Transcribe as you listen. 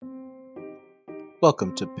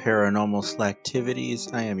Welcome to Paranormal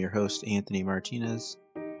Slacktivities. I am your host, Anthony Martinez.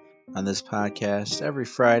 On this podcast, every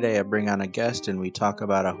Friday I bring on a guest and we talk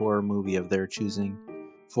about a horror movie of their choosing.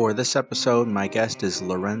 For this episode, my guest is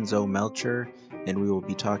Lorenzo Melchor, and we will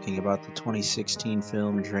be talking about the 2016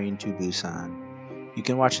 film Train to Busan. You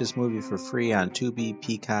can watch this movie for free on Tubi,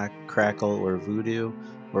 Peacock, Crackle, or Vudu,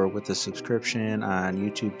 or with a subscription on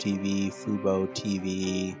YouTube TV, Fubo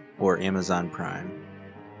TV, or Amazon Prime.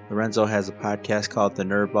 Lorenzo has a podcast called the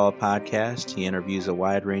Nerdball Podcast. He interviews a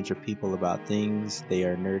wide range of people about things they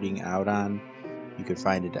are nerding out on. You can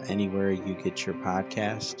find it anywhere you get your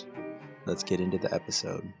podcast. Let's get into the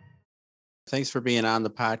episode. Thanks for being on the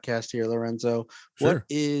podcast here, Lorenzo. Sure. What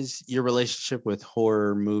is your relationship with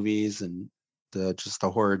horror movies and just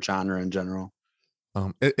the horror genre in general?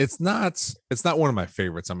 It's not one of my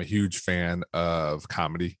favorites. I'm a huge fan of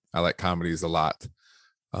comedy. I like comedies a lot.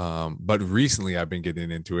 But recently I've been getting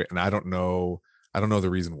into it and I don't know the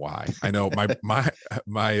reason why. I know my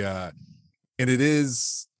and it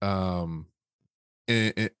is one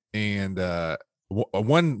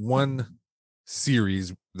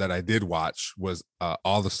series that I did watch was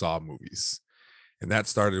all the Saw movies. And that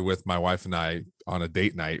started with my wife and I on a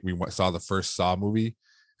date night. We saw the first Saw movie.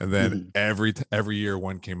 And then every year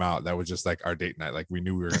one came out, that was just like our date night. Like we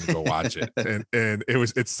knew we were going to go watch it. And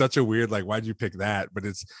it's such a weird, like, why'd you pick that? But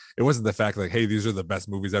it wasn't the fact like, hey, these are the best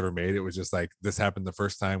movies ever made. It was just like, this happened the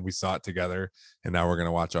first time we saw it together. And now we're going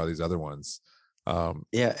to watch all these other ones.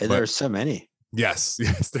 There's so many. Yes,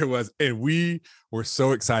 there was. And we were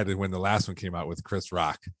so excited when the last one came out with Chris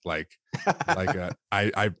Rock. I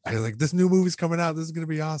like, this new movie's coming out. This is going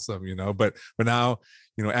to be awesome, but now,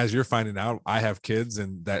 as you're finding out, I have kids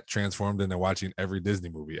and that transformed into watching every Disney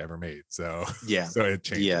movie ever made. So yeah, so it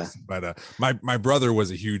changes. Yeah. But my brother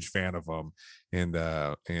was a huge fan of them, and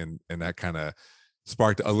that kind of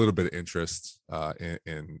sparked a little bit of interest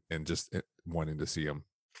in just wanting to see them.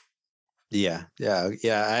 Yeah.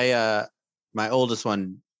 My oldest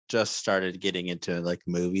one just started getting into like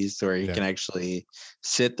movies where he can actually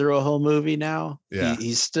sit through a whole movie now. Yeah.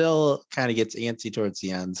 He still kind of gets antsy towards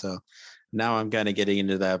the end. So now I'm kind of getting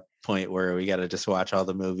into that point where we got to just watch all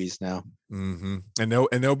the movies now. Mm-hmm.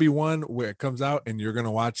 And there'll be one where it comes out and you're going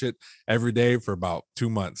to watch it every day for about 2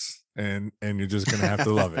 months and you're just going to have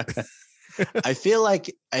to love it. I feel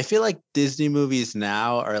like Disney movies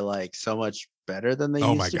now are like so much better than they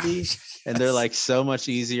used to be, and they're like so much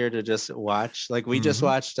easier to just watch. Like we just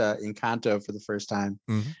watched Encanto for the first time,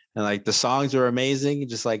 and like the songs were amazing.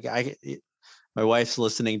 Just like my wife's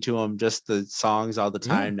listening to them, just the songs all the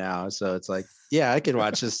time now. So it's like, I could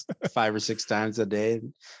watch this 5 or 6 times a day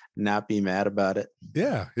and not be mad about it.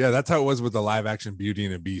 Yeah, that's how it was with the live action Beauty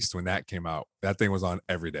and the Beast when that came out. That thing was on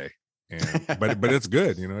every day. But it's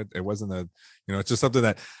good, it wasn't it's just something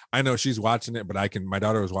that I know she's watching it, but my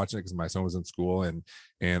daughter was watching it because my son was in school and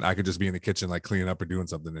I could just be in the kitchen like cleaning up or doing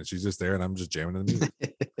something and she's just there and I'm just jamming in the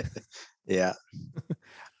music. Yeah.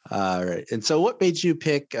 All right. And so what made you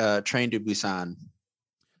pick Train to Busan?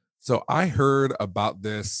 So I heard about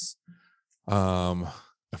this a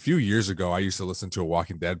few years ago. I used to listen to a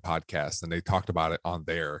Walking Dead podcast and they talked about it on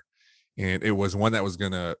there, and it was one that was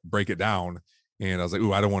gonna break it down, and I was like,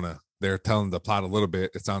 ooh, I don't want to. They're telling the plot a little bit.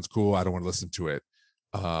 It sounds cool. I don't want to listen to it.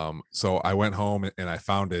 So I went home and I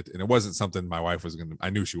found it, and it wasn't something my wife was I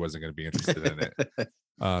knew she wasn't going to be interested in it.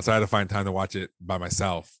 So I had to find time to watch it by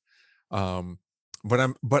myself. But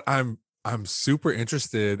I'm super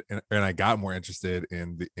interested, and I got more interested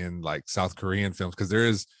in like South Korean films, because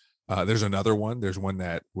there's another one. There's one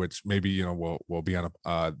which maybe we'll be on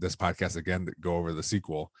this podcast again to go over the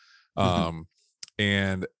sequel.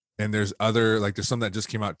 And there's other, like, there's some that just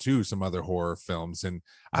came out too, some other horror films, and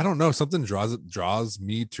I don't know, something draws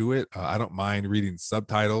me to it. I don't mind reading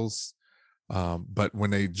subtitles, but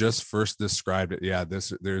when they just first described it,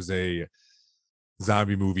 there's a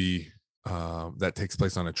zombie movie that takes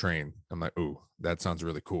place on a train. I'm like, ooh, that sounds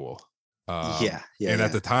really cool. And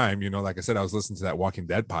at the time, like I said, I was listening to that Walking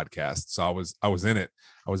Dead podcast, so I was in it.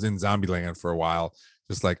 I was in Zombieland for a while,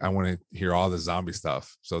 just like I want to hear all the zombie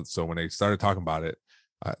stuff. So when they started talking about it,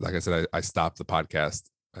 like I said, I stopped the podcast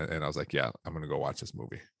and I was like, I'm going to go watch this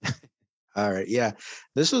movie. All right. Yeah,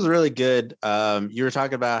 this was really good. You were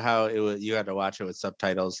talking about how you had to watch it with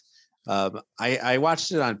subtitles. I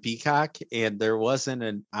watched it on Peacock and there wasn't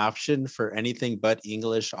an option for anything but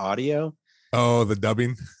English audio. Oh, the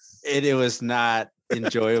dubbing. It was not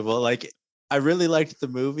enjoyable. Like, I really liked the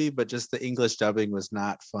movie, but just the English dubbing was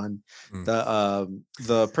not fun.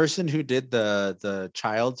 The person who did the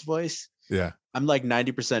child's voice, I'm like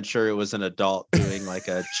 90% sure it was an adult doing like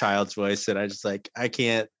a child's voice, and I just like, I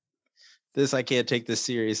can't take this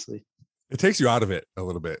seriously. It takes you out of it a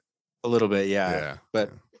little bit. A little bit, yeah. Yeah.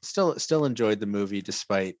 But still enjoyed the movie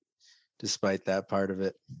despite that part of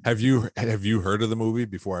it. Have you heard of the movie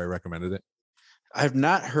before I recommended it? I've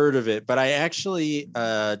not heard of it, but I actually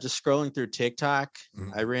just scrolling through TikTok,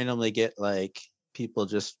 Mhm. I randomly get like people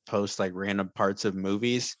just post like random parts of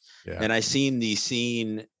movies. Yeah. And I seen the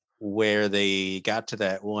scene where they got to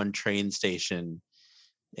that one train station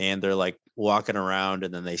and they're like walking around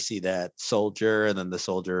and then they see that soldier and then the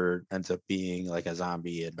soldier ends up being like a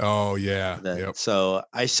zombie and Oh yeah. then Yep. so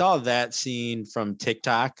I saw that scene from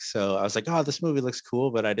TikTok. So I was like, oh, this movie looks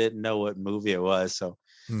cool, but I didn't know what movie it was. So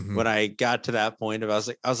Mm-hmm. when I got to that point of I was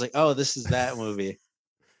like, oh, this is that movie.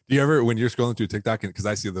 Do you ever, when you're scrolling through TikTok, and because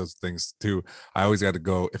I see those things too, I always got to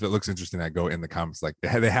go, if it looks interesting, I go in the comments, like they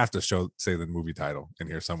have to say the movie title in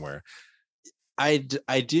here somewhere. I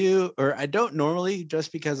do, or I don't normally,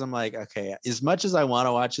 just because I'm like, okay, as much as I want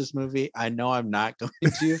to watch this movie, I know I'm not going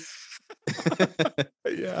to.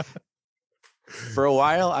 Yeah. For a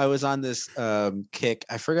while, I was on this kick.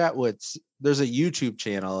 I forgot there's a YouTube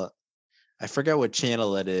channel. I forgot what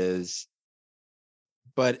channel it is,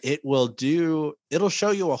 but it'll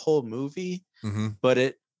show you a whole movie, Mm-hmm. but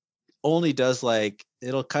it only does like,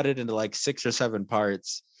 it'll cut it into like 6 or 7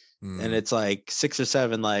 parts. And it's like 6 or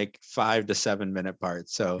 7, like 5 to 7 minute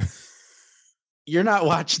parts. So you're not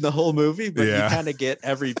watching the whole movie, but you Yeah. kind of get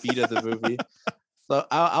every beat of the movie. So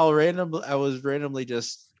I was randomly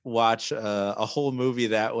just watch a whole movie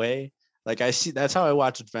that way. Like that's how I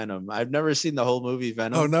watched Venom. I've never seen the whole movie Oh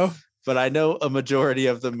Venom, no. but I know a majority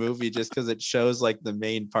of the movie just because it shows like the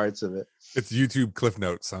main parts of it. It's YouTube Cliff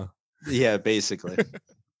Notes, huh? Yeah, basically.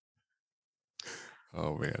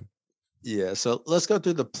 Oh man. Yeah, so let's go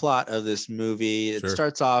through the plot of this movie. It Sure.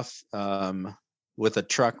 starts off with a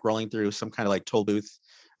truck rolling through some kind of like toll booth.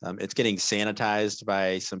 It's getting sanitized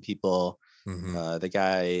by some people. Mm-hmm. The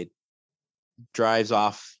guy drives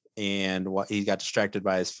off and he got distracted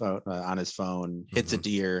by his phone on his phone, hits a Mm-hmm.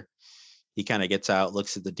 deer. He kind of gets out,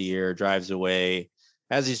 looks at the deer, drives away.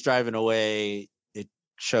 As he's driving away, it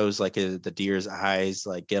shows like the deer's eyes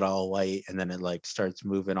like get all white, and then it like starts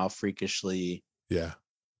moving all freakishly. Yeah.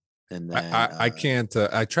 And I, then I, I can't,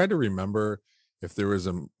 I tried to remember if there was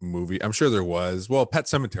a movie. I'm sure there was. Well, Pet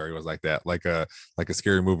Cemetery was like that, like a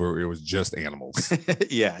scary movie where it was just animals.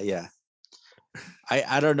 yeah.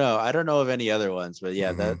 I don't know. I don't know of any other ones, but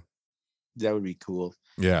yeah, Mm-hmm. that would be cool.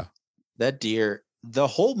 Yeah. That deer, the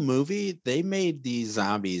whole movie, they made these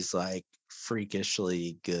zombies like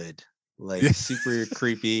freakishly good, like Yeah. super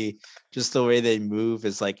creepy. Just the way they move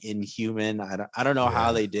is like inhuman. I don't know how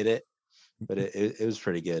Yeah. they did it, but it was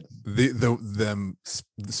pretty good. The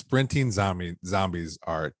sprinting zombies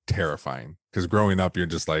are terrifying because growing up you're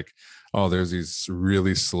just like, oh, there's these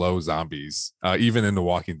really slow zombies. Even in The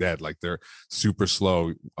Walking Dead, like they're super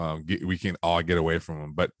slow. We can all get away from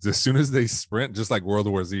them, but as soon as they sprint, just like World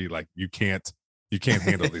War Z, like you can't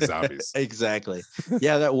handle these zombies. Exactly.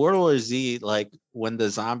 Yeah, that World War Z, like when the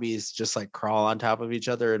zombies just like crawl on top of each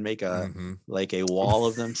other and make Mm-hmm. like a wall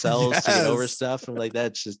of themselves to get over Yes. stuff. I'm like,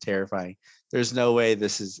 that's just terrifying. There's no way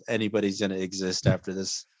anybody's gonna exist after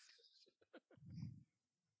this.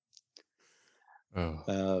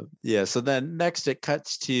 Oh. Yeah, so then next it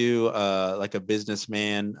cuts to like a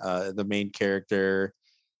businessman, the main character.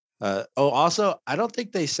 Also, I don't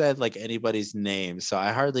think they said like anybody's name, so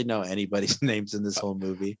I hardly know anybody's names in this whole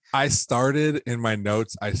movie. I started in my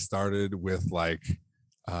notes. I started with like,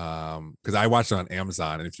 because I watched it on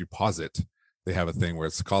Amazon, and if you pause it, they have a thing where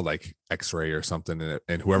it's called like X-ray or something,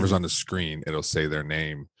 and whoever's on the screen, it'll say their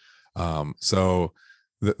name. So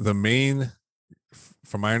the main,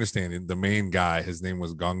 from my understanding, the main guy, his name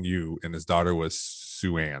was Gong Yu, and his daughter was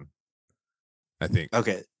Suan, I think.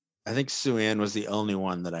 Okay, I think Suan was the only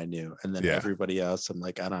one that I knew, and then Yeah, everybody else, I'm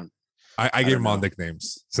like, I I gave don't them all know.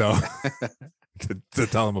 nicknames, so to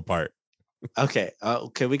tell them apart. Okay,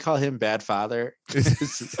 can we call him Bad Father?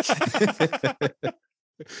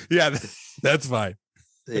 Yeah, that's fine.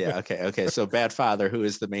 Yeah, okay. So Bad Father, who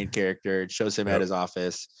is the main character, it shows him at Yep. his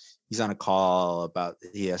office. He's on a call about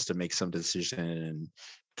he has to make some decision, and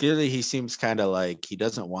clearly he seems kind of like he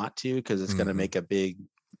doesn't want to because it's going to Mm-hmm. make a big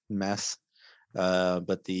mess.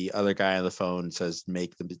 But the other guy on the phone says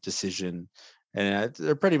make the decision, and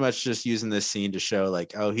they're pretty much just using this scene to show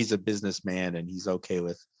like, oh, he's a businessman and he's okay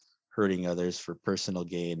with hurting others for personal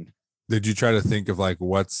gain. Did you try to think of like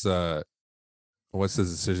what's the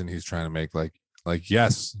decision he's trying to make? Like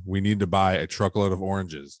yes, we need to buy a truckload of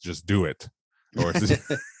oranges. Just do it. Or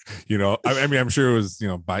I mean, I'm sure it was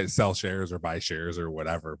buy sell shares or buy shares or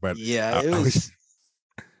whatever. But Yeah, I, it I was was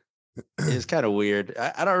It was kind of weird.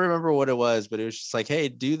 I don't remember what it was, but it was just like, hey,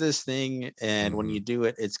 do this thing, and when you do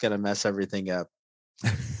it, it's gonna mess everything up.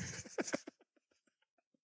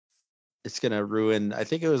 It's gonna ruin. I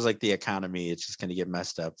think it was like the economy. It's just gonna get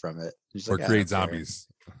messed up from it. He's Or like, I create don't care. zombies.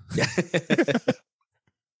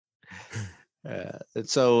 Yeah. And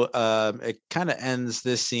so it kind of ends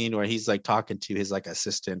this scene where he's like talking to his like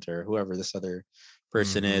assistant or whoever this other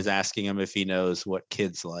person is, asking him if he knows what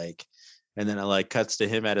kids like. And then it like cuts to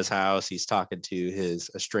him at his house. He's talking to his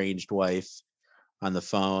estranged wife on the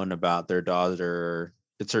phone about their daughter.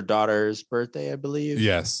 It's her daughter's birthday, I believe.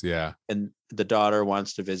 Yes, yeah. And the daughter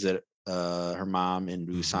wants to visit her mom in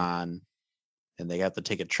Busan, and they have to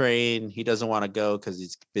take a train. He doesn't want to go because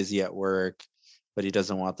he's busy at work, but he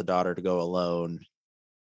doesn't want the daughter to go alone.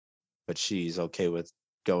 But she's okay with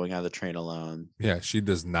going on the train alone. Yeah, she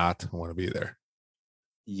does not want to be there.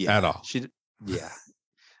 Yeah, at all. Yeah.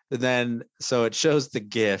 And then so it shows the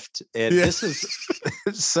gift, and this is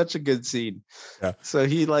such a good scene. Yeah. So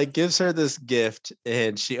he like gives her this gift,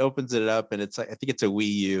 and she opens it up, and it's like, I think it's a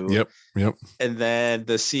Wii U. Yep. And then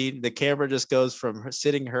the camera just goes from her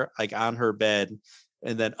sitting her like on her bed,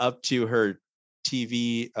 and then up to her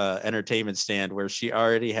TV entertainment stand where she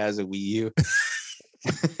already has a Wii U.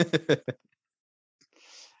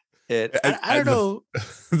 I don't know.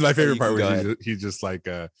 My favorite part was he's just like,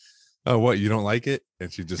 oh, what, you don't like it?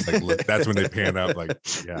 And she just like, look, that's when they pan up, like,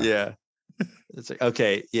 yeah. It's like,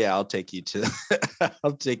 okay, yeah, I'll take you to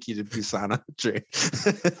Busan on the train.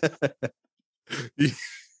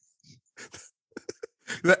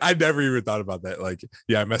 I never even thought about that. Like,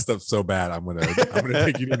 yeah, I messed up so bad. I'm gonna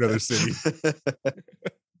take you to another city.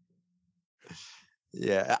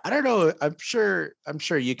 Yeah, I don't know. I'm sure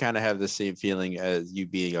you kind of have the same feeling as you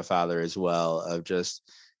being a father as well, of just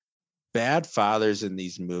bad fathers in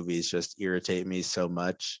these movies just irritate me so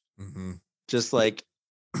much. Just like,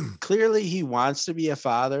 clearly he wants to be a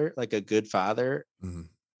father, like a good father,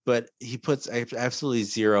 but he puts absolutely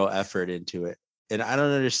zero effort into it. And I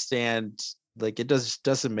don't understand. Like, it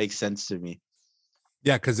doesn't make sense to me.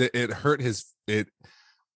 Yeah, because it hurt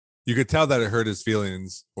you could tell that it hurt his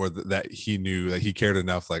feelings, or that he knew that he cared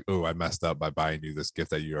enough, like, oh, I messed up by buying you this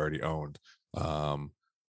gift that you already owned.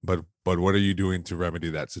 But what are you doing to remedy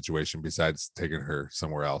that situation besides taking her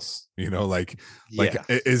somewhere else? Like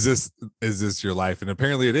is this your life? And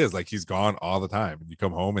apparently it is. Like, he's gone all the time, and you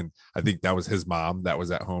come home, and I think that was his mom that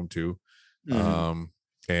was at home too.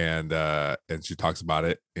 And she talks about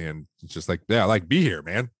it, and it's just like, yeah, like, be here,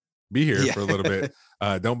 man. Be here for a little bit.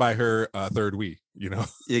 Don't buy her a third Wii,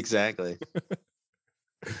 Exactly.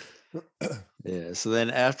 Yeah. So then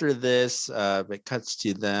after this, it cuts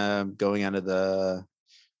to them going to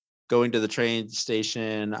the train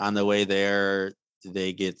station. On the way there,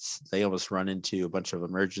 they almost run into a bunch of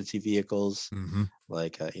emergency vehicles,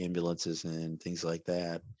 like ambulances and things like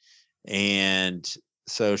that. And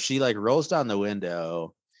so she like rolls down the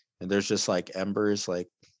window, and there's just like embers,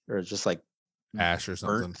 or just like ash or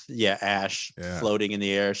something. Ash floating in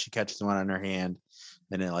the air. She catches one on her hand,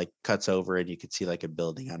 and it like cuts over, and you could see like a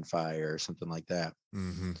building on fire or something like that.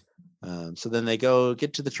 So then they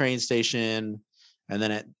get to the train station, and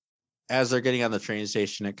then as they're getting on the train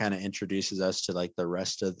station, it kind of introduces us to like the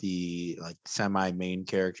rest of the like semi main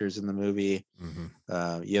characters in the movie.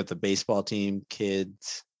 You have the baseball team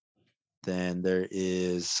kids. Then there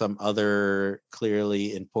is some other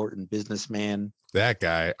clearly important businessman. That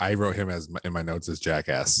guy, I wrote him in my notes as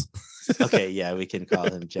Jackass. Okay, yeah, we can call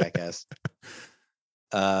him Jackass.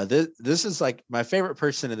 This is like my favorite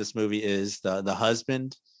person in this movie is the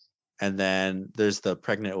husband, and then there's the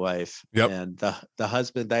pregnant wife. And the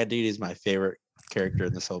husband, that dude is my favorite character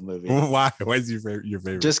in this whole movie. Why is your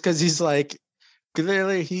favorite? Just because he's like,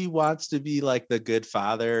 clearly he wants to be like the good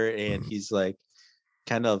father, and he's like,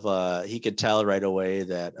 kind of he could tell right away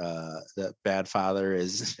that that bad father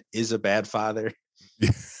is a bad father.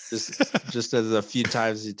 just as a few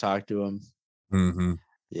times you talk to him.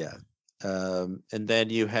 Yeah. And then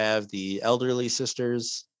you have the elderly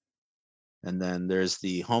sisters, and then there's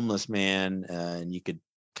the homeless man, and you could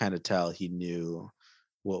kind of tell he knew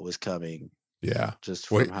what was coming. Yeah, just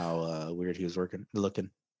from how weird he was looking.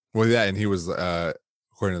 Well, yeah, and he was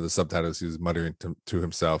according to the subtitles, he was muttering to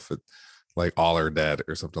himself, like, all are dead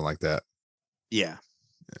or something like that. Yeah.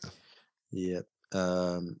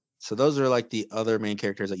 So those are like the other main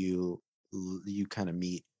characters that you kind of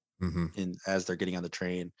meet as they're getting on the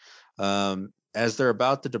train. As they're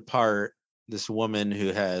about to depart, this woman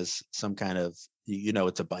who has some kind of,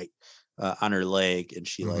 it's a bite on her leg, and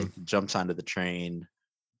she like jumps onto the train.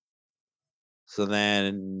 So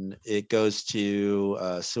then it goes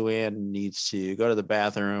to Suan needs to go to the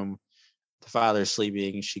bathroom, the father's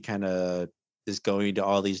sleeping. She kind of is going to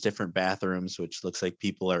all these different bathrooms, which looks like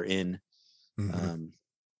people are in. Mhm.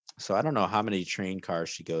 So I don't know how many train cars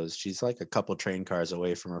she goes. She's like a couple train cars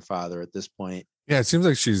away from her father at this point. Yeah, it seems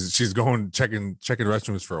like she's going checking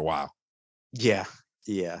restrooms for a while. Yeah,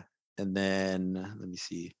 yeah. And then let me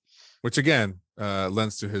see. Which again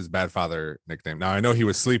lends to his bad father nickname. Now I know he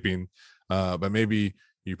was sleeping, but maybe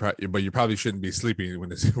you probably shouldn't be sleeping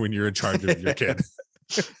when you're in charge of your kid.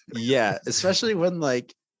 Yeah, especially when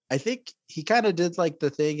like I think he kind of did like the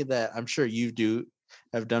thing that I'm sure you do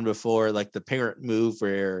have done before, like the parent move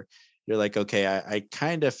where you're like, okay, I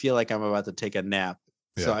kind of feel like I'm about to take a nap.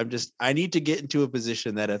 So Yeah. I need to get into a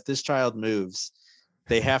position that if this child moves,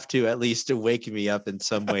 they have to at least wake me up in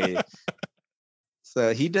some way.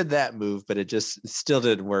 So he did that move, but it just still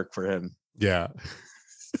didn't work for him. Yeah.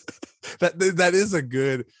 that is a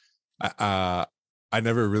good I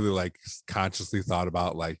never really like consciously thought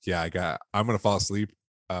about like, yeah, I'm gonna fall asleep.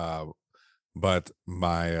 But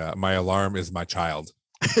my alarm is my child.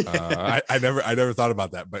 I never thought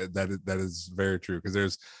about that, but that is very true, because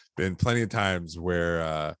there's been plenty of times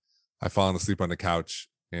where I've fallen asleep on the couch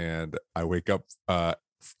and I wake up.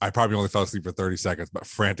 I probably only fell asleep for 30 seconds, but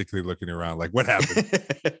frantically looking around like, what happened?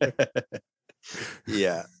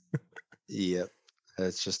 Yeah. Yep.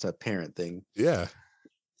 It's just a parent thing. Yeah.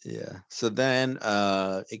 Yeah. So then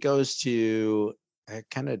it goes to I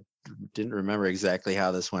kind of didn't remember exactly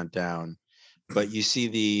how this went down, but you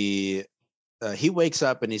see he wakes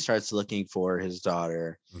up and he starts looking for his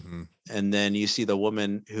daughter, Mm-hmm. and then you see the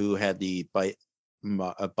woman who had the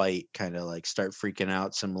a bite kind of like start freaking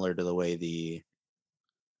out, similar to the way the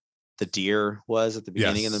deer was at the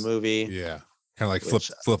beginning of the Yes. movie, Yeah. Kind of like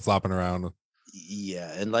which flip flopping around.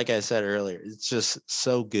 yeah, and like I said earlier, it's just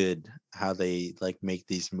so good how they like make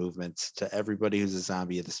these movements to everybody who's a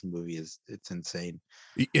zombie in this movie. It's insane.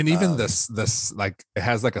 And even um this like it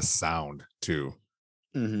has like a sound too,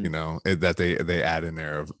 mhm. that they add in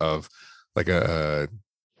there of like a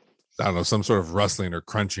I don't know, some sort of rustling or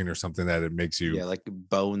crunching or something that it makes you. Yeah, like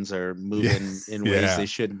bones are Yeah. moving in ways Yeah. they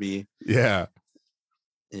shouldn't be. Yeah.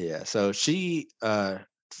 Yeah, so she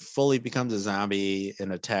fully becomes a zombie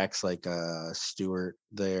and attacks like a steward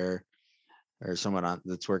there, or someone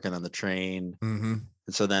that's working on the train. Mm-hmm.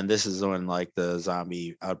 And so then this is when like the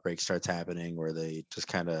zombie outbreak starts happening, where they just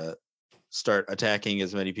kind of start attacking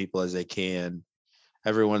as many people as they can.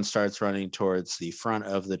 Everyone starts running towards the front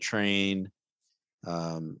of the train.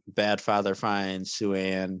 Bad father finds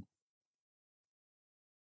Sue-Ann,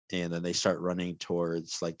 and then they start running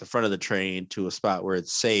towards like the front of the train to a spot where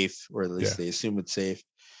it's safe, or at Yeah. least they assume it's safe.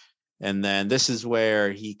 And then this is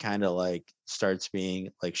where he kind of like starts being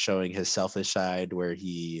like showing his selfish side, where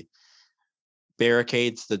he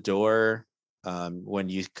barricades the door when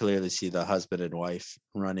you clearly see the husband and wife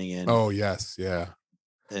running in. Oh yes. Yeah.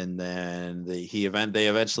 And then they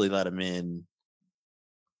eventually let him in.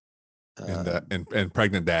 And Um, and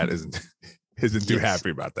pregnant dad isn't isn't too yes, happy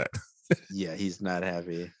about that. yeah, he's not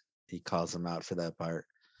happy. He calls him out for that part.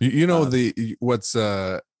 You know Um, the what's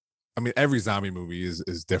I mean, every zombie movie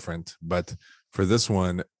is different, but for this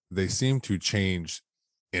one, they seem to change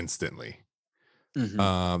instantly.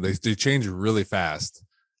 mhm. They change really fast,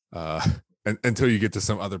 uh, until you get to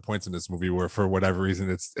some other points in this movie where, for whatever reason,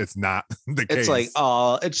 it's not the It's like, case.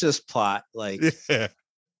 oh, it's just plot. Yeah.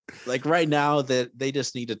 Like right now that they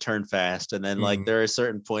just need to turn fast, and then like Mhm. there are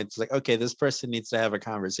certain points like, okay, this person needs to have a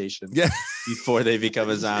conversation Yeah. before they become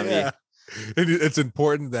a zombie. Yeah. It's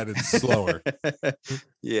important that it's slower,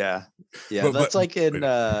 Yeah, yeah, but that's like in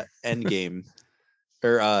but Endgame,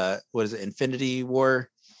 or what is it, Infinity War?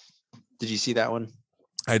 Did you see that one?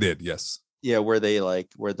 I did. Yes. Yeah, where they like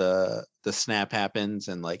where the snap happens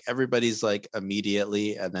and like everybody's like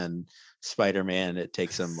immediately, and then Spider-Man, it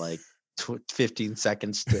takes him like 15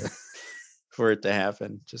 seconds to for it to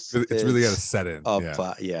happen. Just It's really got to it's set in. a Yeah.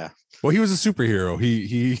 plot. Yeah. Well, he was a superhero.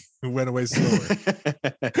 He went away slower.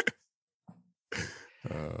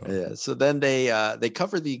 Uh, Yeah, so then they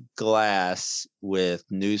cover the glass with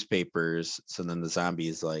newspapers, so then the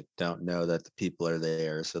zombies like don't know that the people are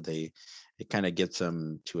there, so it kind of gets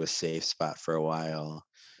them to a safe spot for a while.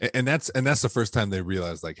 and that's the first time they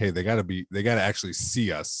realize, like, hey, they gotta actually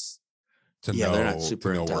see us Yeah, they're not to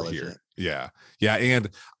super know we're here. intelligent. Yeah. Yeah. And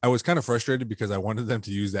I was kind of frustrated because I wanted them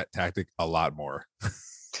to use that tactic a lot more.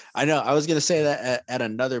 I know, I was gonna say that at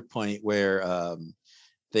another point where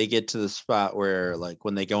they get to the spot where like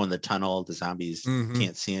when they go in the tunnel, the zombies Mm-hmm.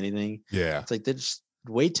 can't see anything. Yeah. It's like they just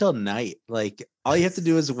wait till night. Like all you have to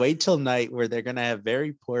do is wait till night, where they're gonna have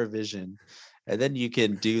very poor vision, and then you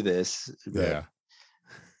can do this. But Yeah.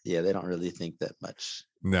 yeah, they don't really think that much.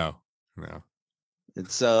 No. No. And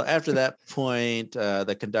so after that point,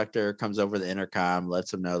 the conductor comes over the intercom,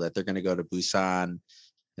 lets them know that they're going to go to Busan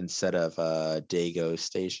instead of Dago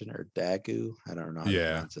Station or Dagu. I don't know how to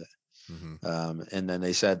Yeah. pronounce it. Hmm. And then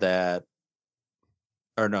they said that,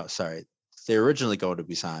 or no, sorry, they're originally going to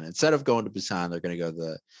Busan. Instead of going to Busan, they're going to go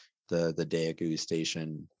to the Daegu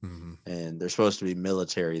Station, Hmm. and they're supposed to be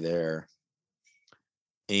military there.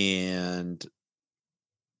 And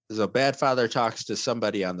so Bad Father talks to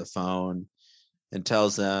somebody on the phone and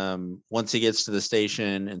tells them once he gets to the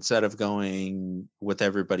station, instead of going with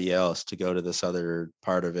everybody else, to go to this other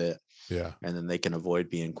part of it, Yeah. and then they can avoid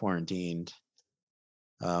being quarantined.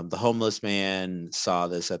 The homeless man saw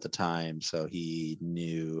this at the time, so he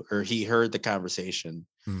knew, or he heard the conversation,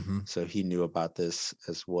 Hmm. so he knew about this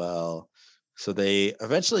as well. So they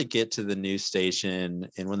eventually get to the new station,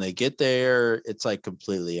 and when they get there, it's like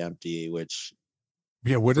completely empty, which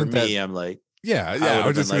Yeah. for Wouldn't that? me, I'm like, Yeah. I Yeah. would I have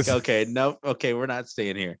was been just gonna like, say, okay, no, okay, we're not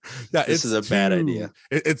staying here. yeah, This is it's a bad too. idea.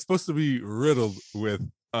 It's supposed to be riddled with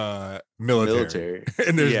military, Military.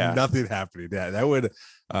 and there's Yeah. nothing happening. Yeah, that would.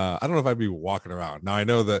 I don't know if I'd be walking around. Now I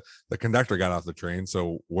know that the conductor got off the train,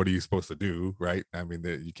 so what are you supposed to do, right? I mean,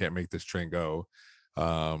 you can't make this train go.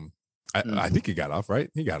 I Mhm. think he got off, right?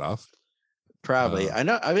 He got off. Probably. Uh, I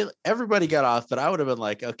know. I mean, everybody got off, but I would have been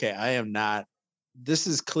like, okay, I am not. This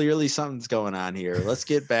is clearly something's going on here. Let's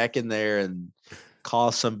get back in there and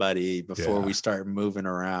call somebody before yeah. we start moving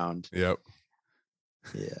around. Yep.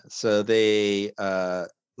 Yeah. So they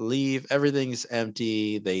leave. Everything's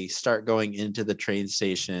empty. They start going into the train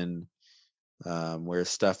station, where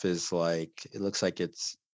stuff is like. It looks like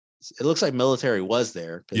it's. It looks like military was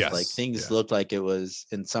there because like Yes. things Yeah. looked like it was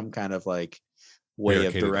in some kind of like way of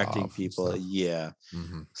Barricaded directing off and people. stuff. Yeah.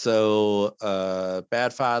 Hmm. So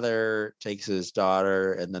Bad Father takes his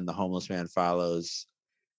daughter, and then the homeless man follows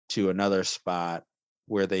to another spot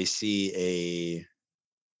where they see a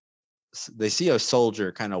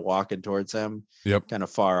soldier kind of walking towards them, Yep. kind of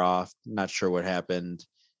far off. Not sure what happened,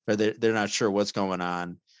 but they're not sure what's going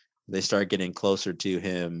on. They start getting closer to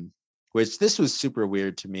him, which this was super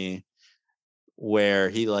weird to me, where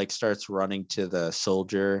he like starts running to the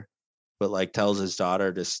soldier, but like tells his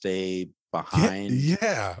daughter to stay Yeah. behind.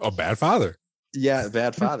 Yeah. A bad father. Yeah,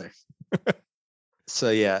 Bad Father. So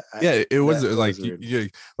yeah, Yeah, it was that like was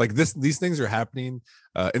weird. like this. These things are happening,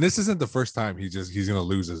 and this isn't the first time he's gonna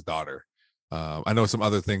lose his daughter. I know some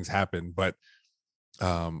other things happen, but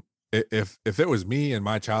if it was me and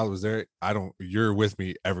my child was there, I don't. You're with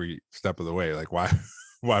me every step of the way. Like why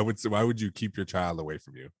why would you keep your child away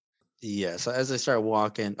from you? Yeah. So as I start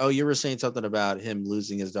walking, oh, you were saying something about him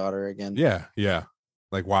losing his daughter again. Yeah, yeah.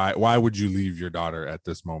 Like why would you leave your daughter at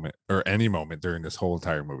this moment or any moment during this whole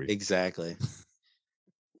entire movie? Exactly.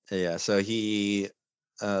 Yeah. So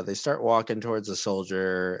they start walking towards the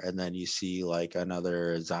soldier, and then you see like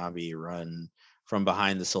another zombie run from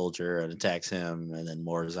behind the soldier and attacks him, and then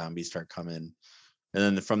more zombies start coming. And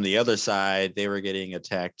then from the other side, they were getting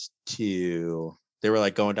attacked too. They were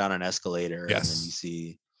like going down an escalator, and then you Yes.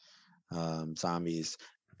 see zombies.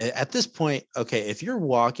 At this point, okay, if you're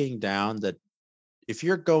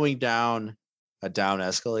going down a down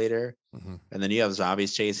escalator, Hmm. and then you have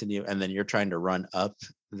zombies chasing you, and then you're trying to run up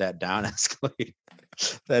that down escalator,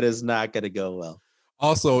 that is not going to go well.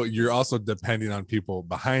 Also, you're also depending on people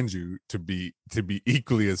behind you to be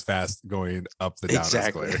equally as fast going up the down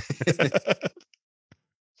Exactly. escalator.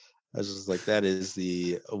 I was just like, that is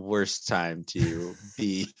the worst time to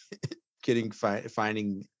be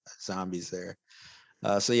finding zombies there.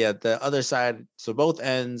 So yeah, the other side. So both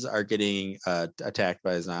ends are getting attacked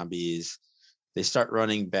by zombies. They start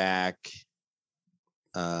running back.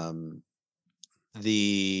 Um,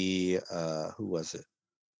 the who was it?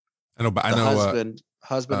 I know, but I The know.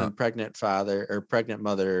 husband Uh, and pregnant father or pregnant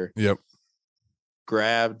mother yep.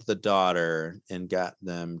 grabbed the daughter and got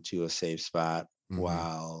them to a safe spot, Hmm.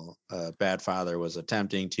 while Bad Father was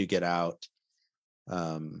attempting to get out.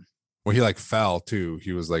 Um, Well, he like fell too.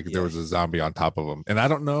 He was like there yeah, was a zombie on top of him, and I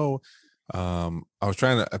don't know. I was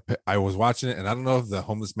trying to. I was watching it, and I don't know if the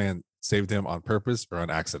homeless man saved him on purpose or on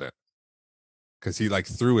accident because he like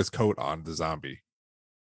threw his coat on the zombie.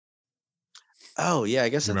 oh yeah, I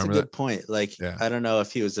guess You that's a remember that? good point. Like, Yeah. I don't know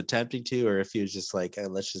if he was attempting to, or if he was just like,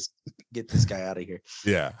 let's just get this guy out of here.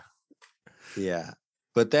 Yeah. Yeah,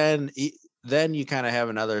 but then you kind of have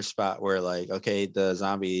another spot where like, okay, the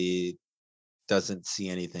zombie doesn't see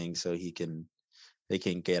anything, so they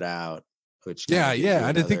can get out, which kind Yeah. of gives Yeah. you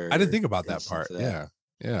I didn't another think about that instance part. of that.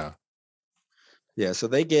 Yeah. Yeah. Yeah, so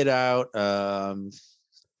they get out.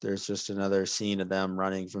 There's just another scene of them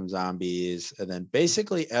running from zombies, and then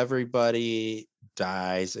basically everybody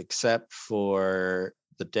dies except for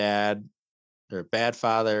the dad or bad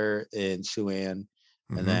father in Suan, and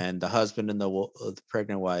Mm-hmm. then the husband and the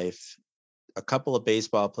pregnant wife, a couple of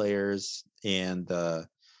baseball players, and the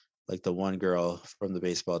one girl from the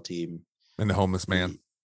baseball team. And the homeless man.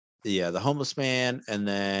 The the homeless man, and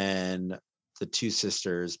then the two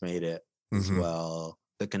sisters made it as Mm-hmm. well.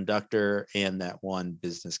 The conductor and that one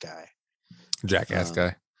business guy. Jackass Um,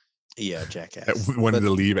 guy yeah, that jackass. wanted But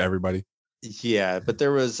to leave everybody. yeah, but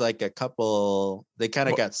there was like a couple. They kind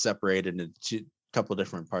of Well, got separated into a couple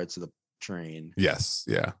different parts of the train. yes,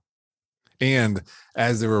 yeah. And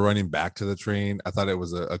as they were running back to the train, I thought it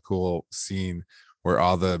was a cool scene where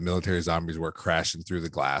all the military zombies were crashing through the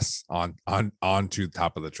glass onto the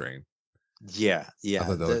top of the train. Yeah, I yeah.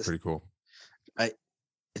 thought that looked pretty cool. I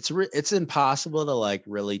it's impossible to like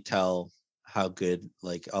really tell how good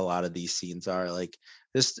like a lot of these scenes are. Like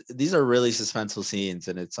these are really suspenseful scenes,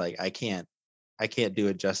 and it's like I can't do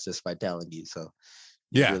it justice by telling you. So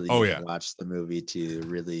you Yeah. really Oh need to yeah. watch the movie to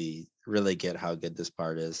really get how good this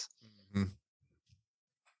part is. Mhm.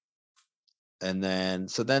 And then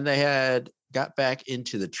so then they had got back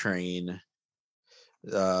into the train.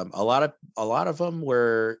 A lot of them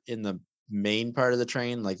were in the main part of the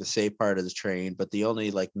train, like the safe part of the train, but the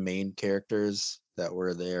only like main characters that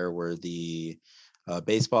were there were the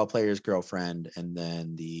baseball player's girlfriend and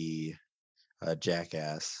then the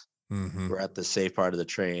jackass. Mhm. Were at the safe part of the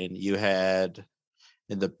train. You had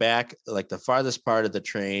in the back, like the farthest part of the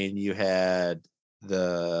train, you had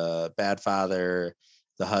the bad father,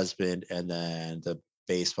 the husband, and then the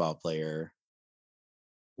baseball player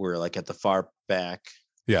were like at the far back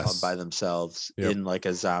by Yes. themselves Yep. in like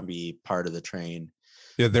a zombie part of the train.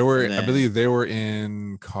 Yeah, And I then believe they were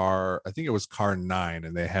in car, I think it was car 9,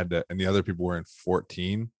 and they had to, and the other people were in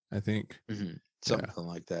 14, I think. Yeah. something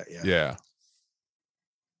like that, yeah. Yeah.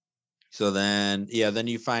 So then, then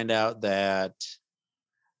you find out that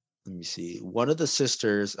let me see, one of the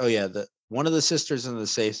sisters. Oh yeah, the one of the sisters in the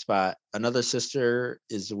safe spot. Another sister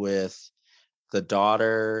is with the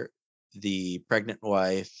daughter, the pregnant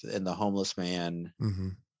wife, and the homeless man.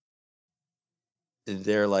 Mhm.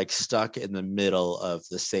 They're like stuck in the middle of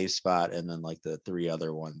the safe spot, and then like the three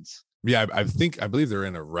other ones. Yeah, I believe they're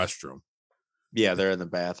in a restroom. Yeah, they're in the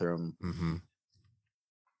bathroom. Mhm.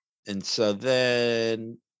 And so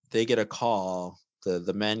then they get a call.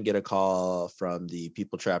 The men get a call from the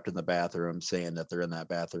people trapped in the bathroom saying that they're in that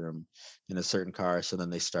bathroom in a certain car. So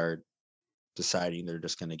then they start deciding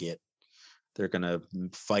they're gonna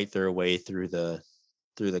fight their way through the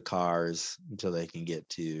cars until they can get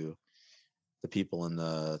to the people in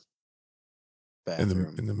the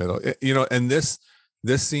bathroom. In the middle. You know, and this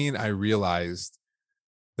scene I realized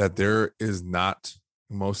that there is not,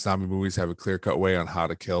 most zombie movies have a clear-cut way on how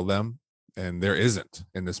to kill them, and there isn't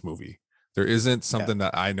in this movie. There isn't Yeah. something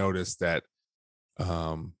that I noticed that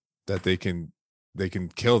they can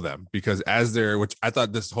kill them, because as they're, which I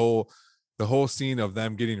thought the whole scene of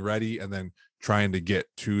them getting ready and then trying to get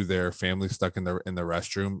to their family stuck in the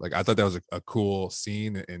restroom, like I thought that was a cool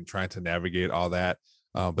scene in trying to navigate all that.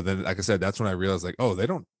 But then, like I said, that's when I realized, like, oh, they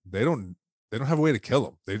don't have a way to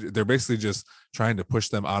kill them. They're basically just trying to push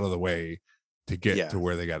them out of the way to get Yeah. to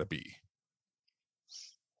where they got to be.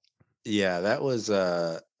 Yeah, that was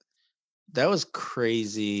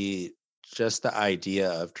crazy. Just the idea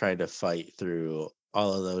of trying to fight through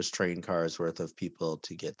all of those train cars worth of people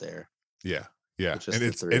to get there. Yeah. Yeah. Just And the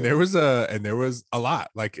it's, three of them. and there was a lot.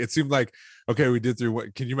 Like it seemed like, okay, we did through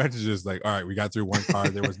what, can you imagine, just like, all right, we got through one car,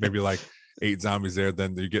 there was maybe like 8 zombies there,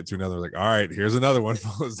 then you get to another, like, all right, here's another one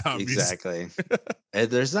full of zombies. Exactly. And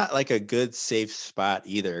there's not like a good safe spot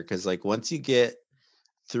either, because like once you get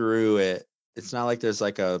through it, it's not like there's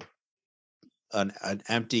like an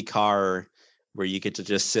empty car where you get to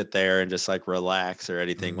just sit there and just like relax or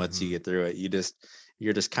anything. Once you Mhm. get through it,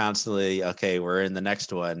 you're just constantly, okay, we're in the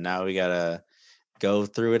next one, now we gotta go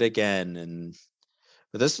through it again. And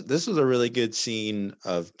but this was a really good scene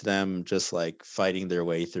of them just like fighting their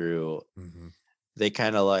way through. Mhm. They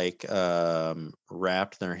kind of like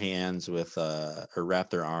wrapped their hands with or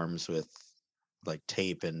wrapped their arms with like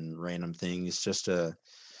tape and random things, just to,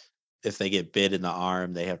 if they get bit in the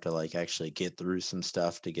arm, they have to like actually get through some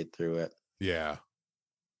stuff to get through it. Yeah.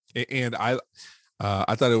 And I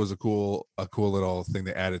thought it was a cool little thing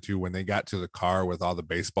they added to when they got to the car with all the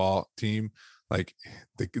baseball team. Like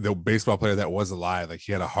the baseball player that was alive, like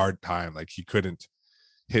he had a hard time, like he couldn't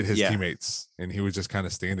hit his Yeah. teammates, and he was just kind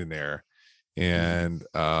of standing there,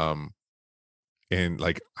 Mhm. and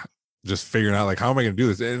like just figuring out, like, how am I going to do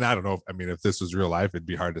this? And I don't know if, I mean, if this was real life, it'd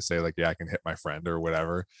be hard to say, like, yeah, I can hit my friend or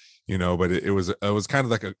whatever, you know. But it was kind of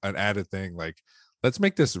like an added thing, like, let's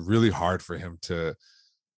make this really hard for him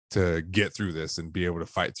to get through this and be able to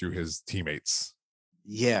fight through his teammates.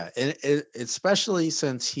 Yeah, and especially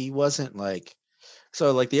since he wasn't like,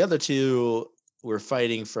 so like the other two were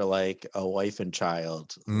fighting for like a wife and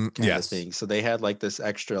child kind of Yes. thing. So they had like this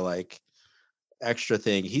extra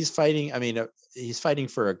thing. He's fighting, I mean, he's fighting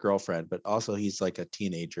for a girlfriend, but also he's like a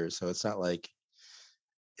teenager, so it's not like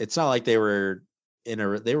they were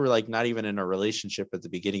they were like not even in a relationship at the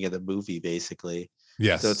beginning of the movie basically.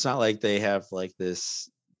 So it's Yes. not like they have like this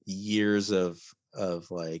years of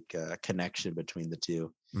like connection between the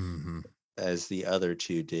two Mm-hmm. as the other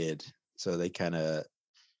two did. So they kind of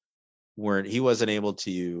weren't, he wasn't able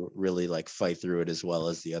to really like fight through it as well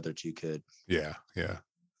as the other two could. Yeah. Yeah.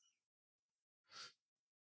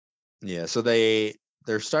 Yeah, so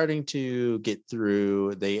they're starting to get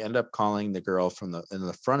through. They end up calling the girl from the in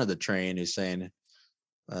the front of the train who's saying,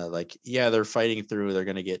 like, yeah, they're fighting through.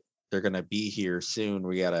 They're gonna be here soon.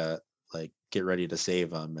 We gotta like get ready to save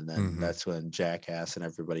them. And then Mm-hmm. that's when Jackass and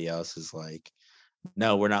everybody else is like,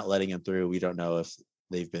 no, we're not letting them through. We don't know if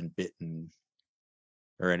they've been bitten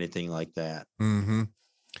or anything like that. Mm-hmm.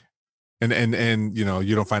 And you know,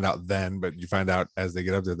 you don't find out then, but you find out as they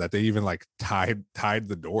get up there that they even like tied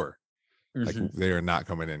the door. Like Mhm. they are not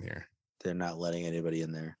coming in here. They're not letting anybody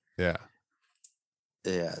in there. Yeah.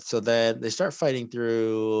 Yeah. So then they start fighting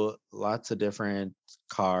through lots of different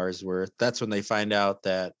cars where that's when they find out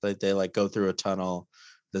that they like go through a tunnel.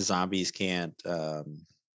 The zombies can't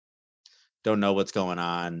don't know what's going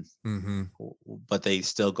on, Mm-hmm. but they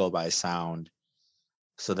still go by sound.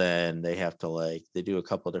 So then they have to like they do a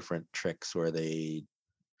couple different tricks where they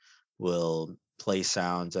will play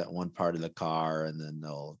sounds at one part of the car and then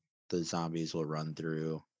the zombies will run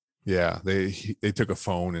through. Yeah. They took a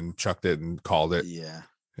phone and chucked it and called it. Yeah.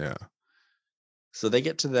 Yeah. So they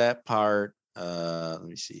get to that part. Let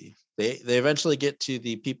me see. They eventually get to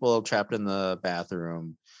the people trapped in the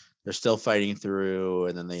bathroom. They're still fighting through,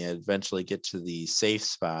 and then they eventually get to the safe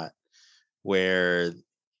spot where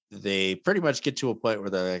they pretty much get to a point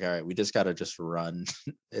where they're like, all right, we just gotta just run.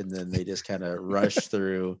 And then they just kind of rush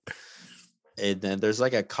through. And then there's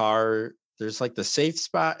like a car, there's like the safe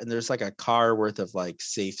spot, and there's like a car worth of like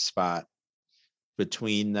safe spot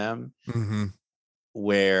between them Mm-hmm.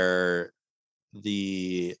 where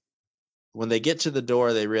the when they get to the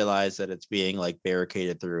door, they realize that it's being like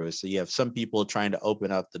barricaded through. So you have some people trying to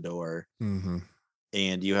open up the door, Mm-hmm.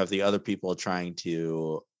 and you have the other people trying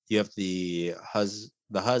to. You have the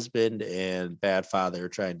husband and bad father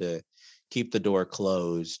trying to keep the door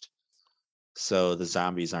closed, so the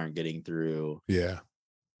zombies aren't getting through. Yeah.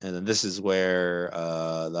 And then this is where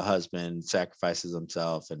the husband sacrifices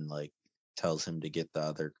himself and like tells him to get the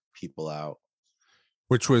other people out.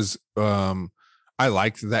 Which was I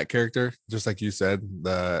liked that character, just like you said,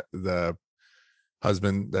 the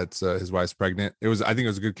husband that's his wife's pregnant. I think it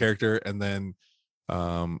was a good character. And then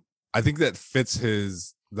I think that fits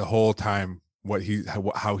the whole time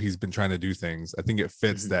how he's been trying to do things. I think it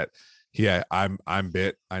fits Mhm. that yeah, I'm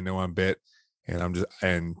bit, I know I'm bit, and I'm just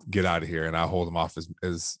and get out of here, and I'll hold him off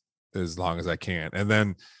as long as I can. And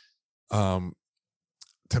then um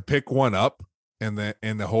to pick one up and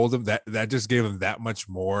to hold him, that just gave him that much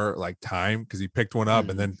more like time, because he picked one up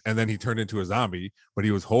and Mhm. then he turned into a zombie, but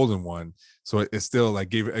he was holding one. So it still like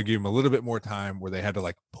gave him a little bit more time where they had to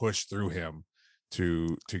like push through him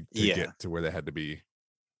to Yeah. get to where they had to be.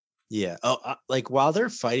 Yeah. Oh, like while they're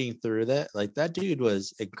fighting through that, like that dude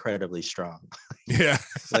was incredibly strong, Yeah.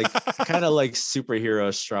 like kind of like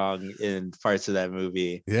superhero strong in parts of that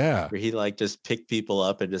movie, Yeah. where he like just picked people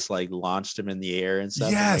up and just like launched them in the air and stuff.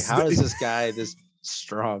 I'm like, Yes. how is this guy this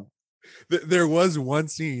strong? There was one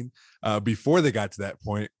scene before they got to that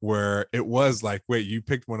point where it was like, wait, you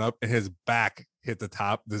picked one up and his back hit the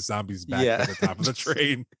zombie's back Yeah. hit the top of the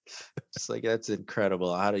train. Just like that's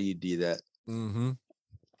incredible. How do you do that? Mm-hmm.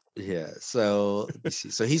 Yeah. So let me see.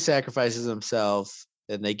 So he sacrifices himself,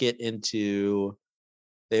 and they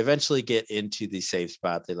eventually get into the safe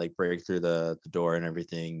spot. They like break through the door and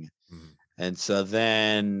everything. Mm-hmm. And so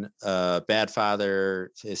then Bad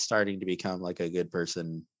Father is starting to become like a good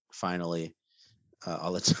person finally.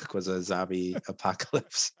 All it took was a zombie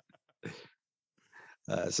apocalypse.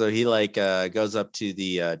 So he like goes up to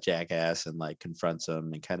the jackass and like confronts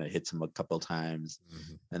him and kind of hits him a couple times.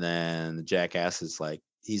 Mm-hmm. And then the jackass is like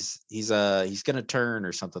he's gonna turn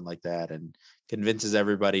or something like that, and convinces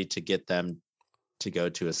everybody to get them to go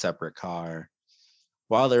to a separate car.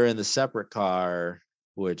 While they're in the separate car,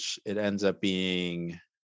 which it ends up being,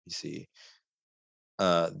 you see,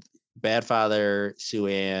 uh, Bad Father, Sue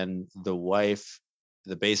Ann, the wife,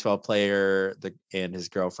 the baseball player, and his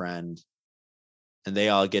girlfriend, and they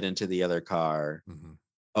all get into the other car. Mm-hmm.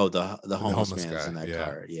 Oh, the The homeless homeless man is guy. in that Yeah.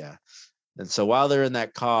 car. Yeah. And so while they're in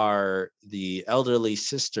that car, the elderly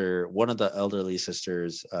sister, one of the elderly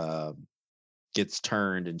sisters, gets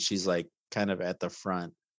turned, and she's like kind of at the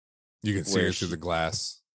front You can see where her through the she,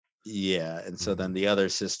 glass. yeah. And so Hmm. then the other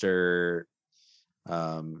sister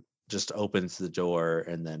just opens the door,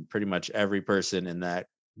 and then pretty much every person in that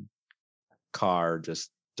car just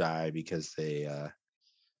die because the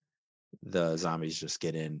zombies just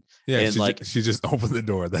get in. Yeah, And like, she just opened the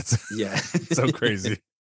door. That's yeah. so crazy.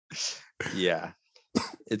 Yeah.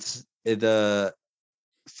 The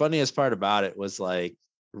funniest part about it was like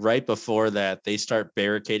right before that they start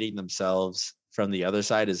barricading themselves from the other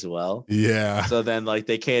side as well. Yeah. So then like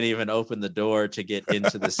they can't even open the door to get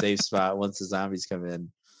into the safe spot once the zombies come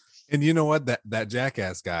in. And you know what? That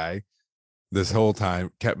jackass guy this whole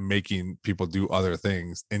time kept making people do other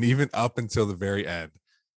things. And even up until the very end,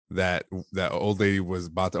 that old lady was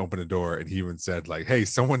about to open the door, and he even said, like, hey,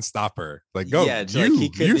 someone stop her. Like, go, Yeah, it's like he you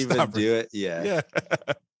couldn't even stop her. do it. Yeah.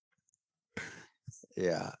 Yeah.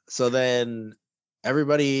 Yeah. So then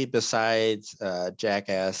everybody besides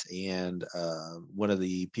Jackass and one of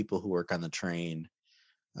the people who work on the train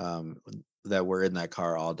um, that were in that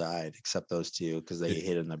car all died except those two because they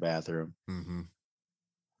hid in the bathroom. Mm-hmm.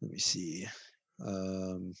 Let me see.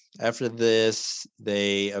 After this,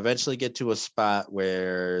 they eventually get to a spot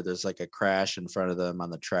where there's like a crash in front of them on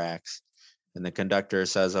the tracks. And the conductor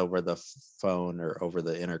says over the phone or over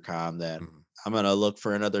the intercom that Mm-hmm. I'm going to look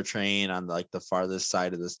for another train on like the farthest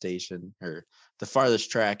side of the station or the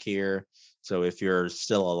farthest track here. So if you're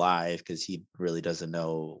still alive, because he really doesn't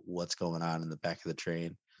know what's going on in the back of the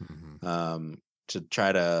train, Mm-hmm. to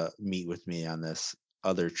try to meet with me on this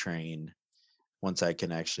other train once I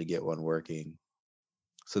can actually get one working.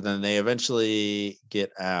 So then they eventually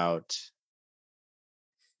get out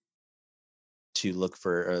to look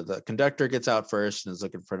for, the conductor gets out first and is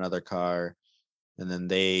looking for another car. And then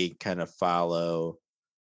they kind of follow.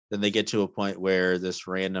 Then they get to a point where this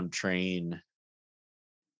random train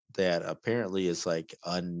that apparently is like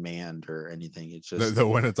unmanned or anything. It's just, The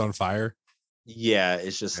when it's on fire. yeah,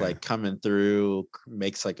 it's just Yeah. like coming through,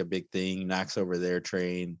 makes like a big thing, knocks over their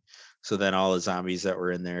train. So then all the zombies that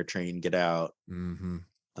were in their train get out. Mm-hmm.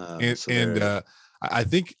 So And they're, I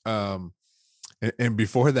think and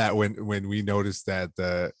before that, when we noticed that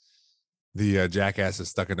the jackass is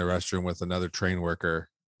stuck in the restroom with another train worker,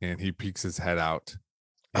 and he peeks his head out,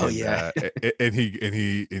 oh and yeah, and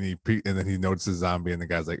then he notices zombie, and the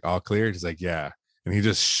guy's like, all clear. He's like, yeah, and he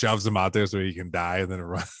just shoves him out there so he can die, and then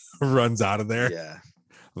runs out of there. yeah.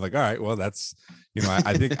 I'm like, all right, well, that's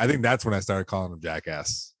I think that's when I started calling him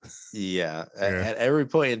jackass. Yeah, Yeah, at every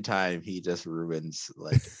point in time, he just ruins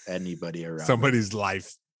like anybody around him. somebody's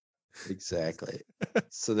life. Exactly.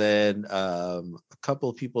 So then a couple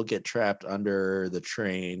of people get trapped under the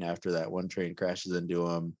train after that one train crashes into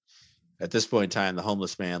them. At this point in time, the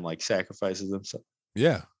homeless man like sacrifices himself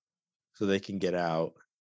Yeah, so they can get out.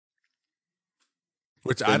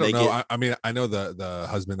 which I Then don't they know. get I mean, I know the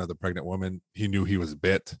husband of the pregnant woman. He knew he was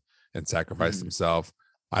bit and sacrificed mhm. himself.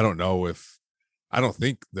 I don't know if I don't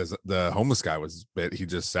think the homeless guy was bit. He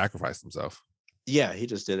just sacrificed himself. Yeah, he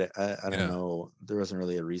just did it. I don't Yeah, know. There wasn't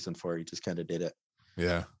really a reason for it. He just kind of did it.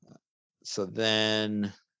 yeah, So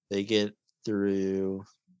then they get through.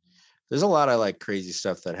 There's a lot of like crazy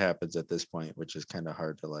stuff that happens at this point, which is kind of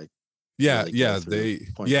hard to like really go through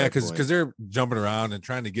point by because point. they're jumping around and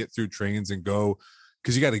trying to get through trains and go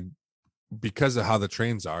because you got to because of how the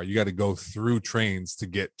trains are, you got to go through trains to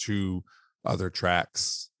get to other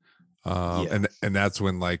tracks. Yeah. And that's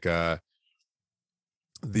when like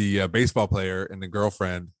the baseball player and the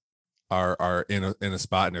girlfriend are in a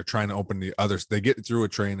spot, and they're trying to open the others. They get through a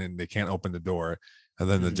train and they can't open the door, and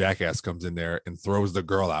then the Mhm. jackass comes in there and throws the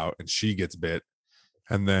girl out, and she gets bit.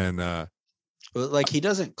 And then Well, like he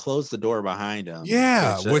doesn't close the door behind him,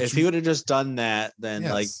 yeah, which which if he would have just done that, then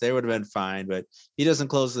like yes, they would have been fine. But he doesn't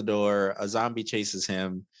close the door. A zombie chases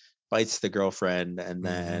him, bites the girlfriend, and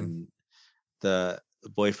mm-hmm, then the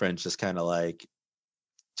boyfriend just kind of like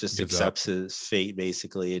just gives up. accepts his fate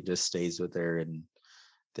basically and just stays with her, and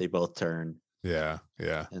they both turn, Yeah,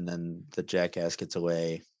 yeah. and then the jackass gets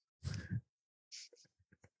away.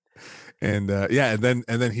 And yeah, and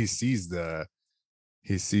then he sees the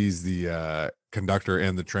conductor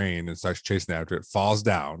in the train and starts chasing after it, falls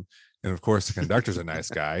down. And of course, the conductor's a nice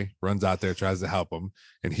guy, runs out there, tries to help him,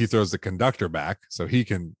 and he throws the conductor back so he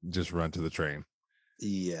can just run to the train.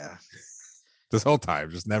 Yeah. This whole time,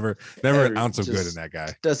 just never an ounce of good in Just that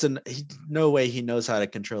guy. doesn't he, no way he knows how to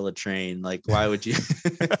control a train. Like why would you?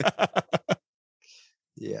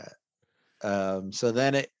 Yeah. So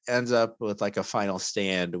then it ends up with like a final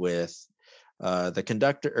stand with the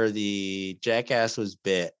conductor or the jackass was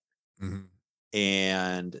bit, Mhm.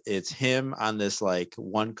 and it's him on this like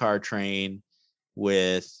one car train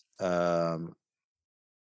with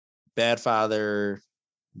bad father,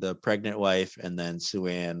 the pregnant wife, and then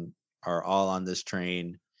Suan are all on this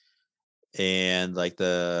train, and like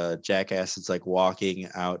the jackass is like walking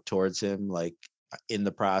out towards him, like in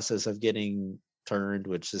the process of getting turned,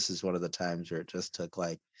 which this is one of the times where it just took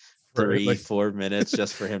like For three, like 4 minutes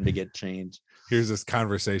just for him to get changed. here's this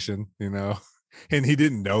conversation, and he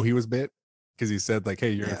didn't know he was bit because he said like,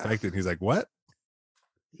 "Hey, you're Yeah. infected." He's like, "What?"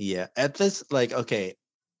 Yeah. At this, like, okay,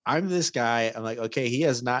 I'm this guy. I'm like, okay, he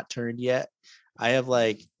has not turned yet. I have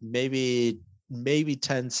like maybe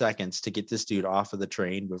 10 seconds to get this dude off of the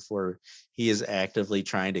train before he is actively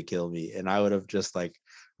trying to kill me. And I would have just like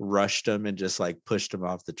rushed him and just like pushed him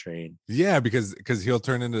off the train. Yeah, because he'll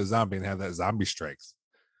turn into a zombie and have that zombie strength.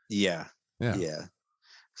 Yeah. Yeah. Yeah.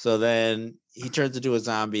 So then he turns into a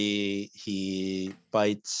zombie. He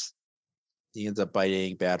bites. He ends up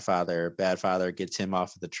biting Bad Father. Bad Father gets him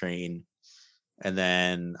off of the train. And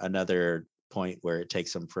then another point where it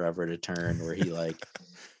takes him forever to turn, where he like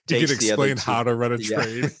He could takes the other explain two. how to run a Yeah.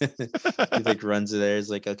 train. He like runs there. It's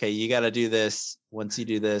like, okay, you got to do this. Once you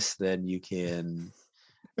do this, then you can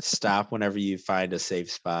stop whenever you find a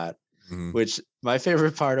safe spot. Mhm. Which my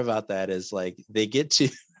favorite part about that is like they get to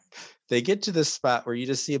this spot where you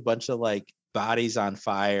just see a bunch of like bodies on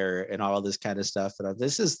fire and all this kind of stuff. And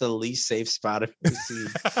this is the least safe spot I've ever seen.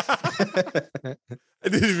 I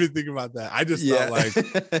didn't even think about that. I just thought Yeah.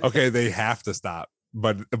 like, okay, they have to stop.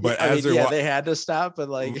 But Yeah, I as mean, they're yeah, they had to stop, but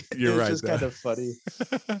like you're it's right. just kind of funny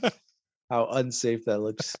how unsafe that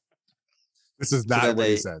looks. This is So not then what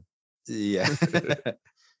he they, said. yeah.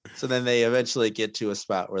 So then they eventually get to a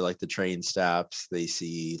spot where like the train stops. They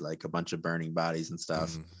see like a bunch of burning bodies and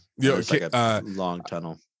stuff, Mhm. and there's like a long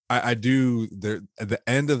tunnel. I do there at the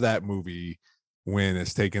end of that movie when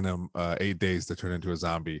it's taken him 8 days to turn into a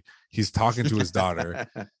zombie. He's talking to his daughter.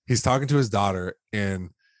 He's talking to his daughter, and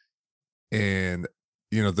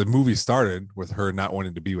the movie started with her not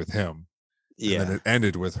wanting to be with him, and then Yeah, it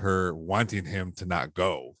ended with her wanting him to not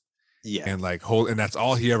go, yeah, and like and that's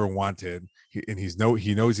all he ever wanted.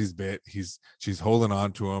 He knows he's bit. She's holding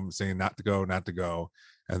on to him, saying not to go, not to go,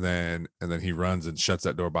 and then he runs and shuts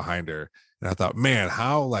that door behind her. And I thought, man,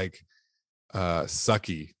 how like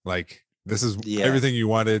sucky. Like this is yeah. everything you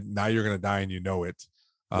wanted. Now you're gonna die and you know it.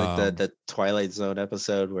 Like the Twilight Zone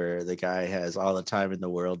episode where the guy has all the time in the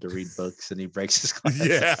world to read books and he breaks his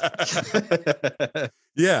Yeah. glasses.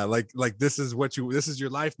 Yeah, like this is your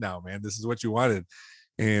life now, man. This is what you wanted.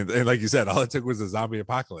 And like you said, all it took was a zombie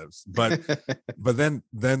apocalypse. But then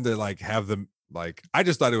to like have them like I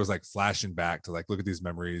just thought it was like flashing back to like look at these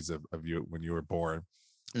memories of you when you were born.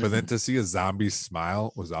 But then Mhm, to see a zombie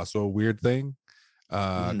smile was also a weird thing.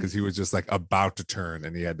 mhm. Because he was just like about to turn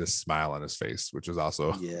and he had this smile on his face, which was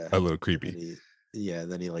also Yeah, a little and then creepy.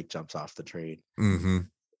 then he like jumps off the train. Mm-hmm.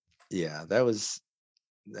 Yeah, that was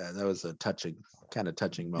a kind of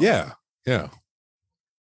touching moment. Yeah. Yeah.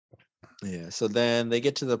 Yeah. So then they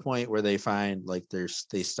get to the point where they find like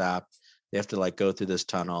they stop. They have to like go through this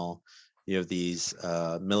tunnel. You have these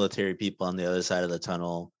military people on the other side of the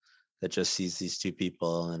tunnel that just sees these two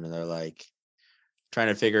people, and they're like trying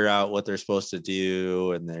to figure out what they're supposed to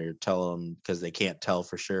do, and they're telling them because they can't tell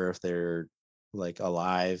for sure if they're like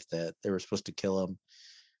alive that they were supposed to kill them.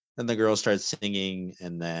 Then the girl starts singing,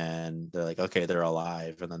 and then they're like, okay, they're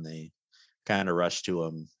alive, and then they kind of rush to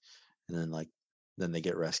them, and then they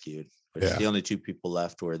get rescued. Which Yeah. the only two people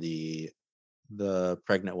left were the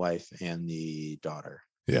pregnant wife and the daughter.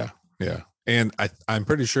 Yeah. Yeah. And I'm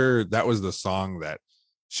pretty sure that was the song that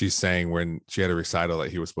she sang when she had a recital that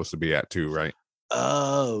he was supposed to be at too, right?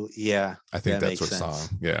 Oh yeah, I think that that's makes what song.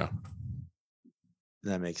 sense. Yeah.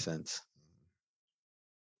 That makes sense.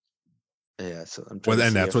 Yeah, so I'm trying Well, to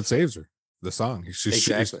and see that's what if saves her. The song.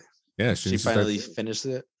 exactly Yeah. she She started. finally finished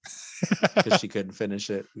it because she couldn't finish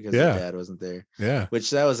it because her Yeah. dad wasn't there. Yeah. Which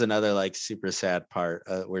that was another like super sad part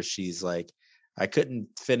where she's like, I couldn't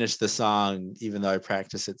finish the song even though I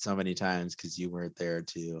practiced it so many times because you weren't there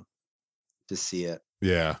to see it.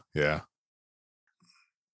 Yeah. Yeah.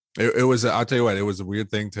 It was. I'll tell you what. It was a weird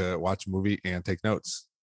thing to watch a movie and take notes.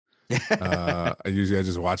 I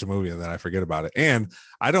just watch a movie and then I forget about it. And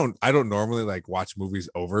I don't normally like watch movies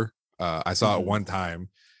over. I saw it Mhm. one time,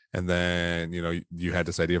 and then you had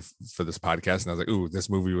this idea for this podcast, and I was like, ooh, this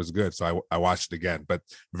movie was good, so I watched it again. But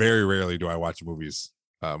very rarely do I watch movies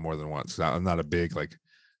more than once. I'm not a big like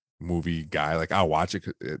movie guy. Like I'll watch it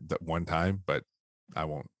that one time, but I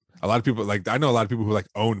won't. A lot of people I know a lot of people who like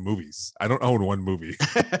own movies. I don't own one movie.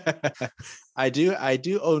 I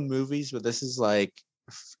do own movies, but this is like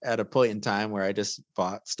at a point in time where I just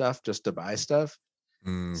bought stuff just to buy stuff.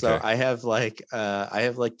 So Okay. I have like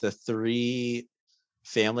the 3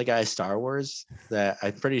 Family Guy Star Wars that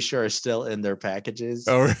I'm pretty sure are still in their packages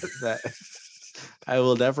Oh, that I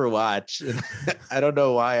will never watch. And I don't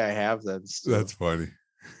know why I have them that's still. funny.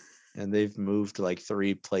 And they've moved like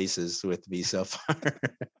 3 places with me so far.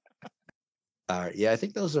 Yeah, I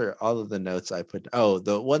think those are all of the notes I put. Oh,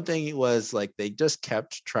 the one thing was like they just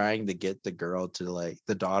kept trying to get the girl to like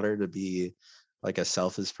the daughter to be like a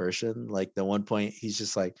selfish person. Like the one point he's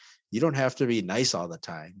just like, you don't have to be nice all the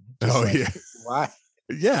time. Just Oh like yeah. why?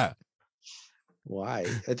 Yeah. Why?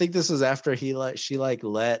 I think this was after she like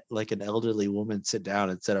let like an elderly woman sit down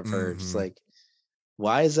instead of her. Just Hmm. like,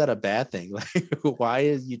 why is that a bad thing? Like, why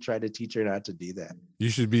is you trying to teach her not to do that?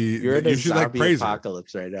 You're in a You should like zombie praise her.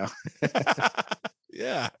 apocalypse right now.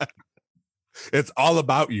 Yeah. It's all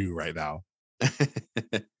about you right now.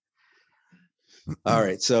 All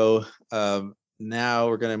right. So now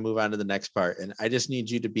we're going to move on to the next part. And I just need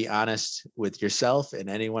you to be honest with yourself and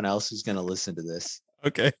anyone else who's going to listen to this.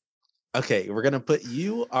 Okay. Okay. We're going to put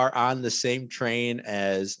you are on the same train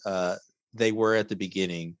as they were at the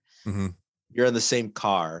beginning. Hmm. You're in the same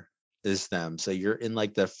car as them. So you're in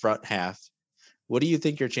like the front half. What do you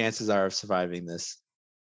think your chances are of surviving this?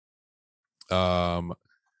 Um,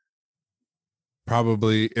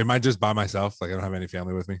 Probably. Am I just by myself? Like I don't have any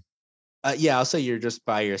family with me. Yeah, I'll say you're just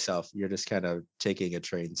by yourself. You're just kind of taking a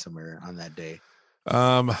train somewhere on that day.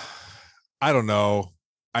 Um, I don't know.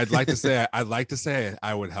 I'd like to say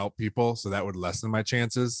I would help people, so that would lessen my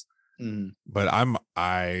chances. Mhm. But I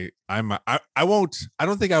won't. I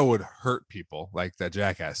don't think I would hurt people like that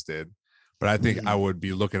jackass did. But I think I Mhm. would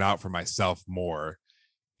be looking out for myself more,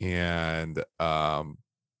 and um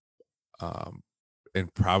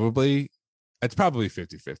and probably it's probably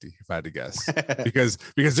 50-50 if I had to guess. Because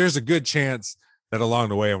there's a good chance that along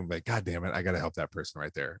the way I'm like, God damn it, I gotta help that person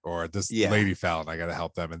right there. Or this Yeah. lady fell and I gotta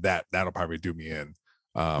help them. And that'll probably do me in.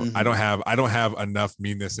 Mhm. I don't have enough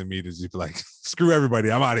meanness in me to just be like, screw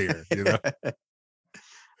everybody, I'm out of here, you know?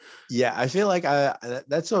 Yeah, I feel like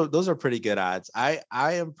those are pretty good odds. I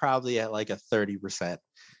am probably at like a 30%.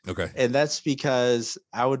 Okay. And that's because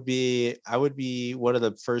I would be one of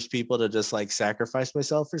the first people to just like sacrifice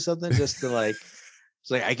myself for something just to like it's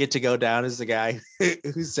like I get to go down as the guy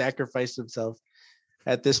who sacrificed himself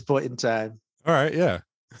at this point in time. All right, yeah.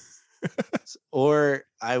 Or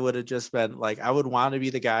I would have just been like I would want to be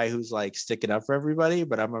the guy who's like sticking up for everybody,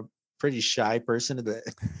 but I'm a pretty shy person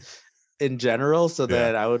in general, so Yeah.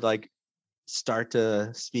 that I would like start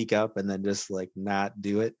to speak up and then just like not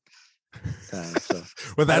do it. So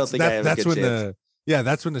Well, I don't think I have a that's good when chance.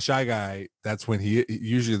 that's when the shy guy, that's when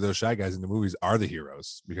usually those shy guys in the movies are the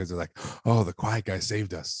heroes because they're like, oh, the quiet guy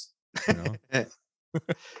saved us, you know?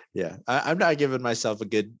 Yeah, I'm not giving myself a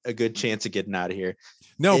good chance of getting out of here.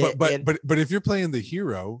 No, And but if you're playing the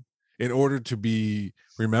hero, in order to be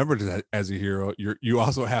remembered as a hero, you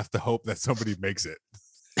also have to hope that somebody makes it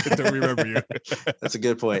to remember you. that's a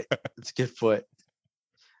good point. That's a good point.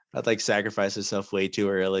 I'd like sacrifice myself way too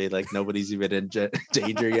early. Like nobody's even in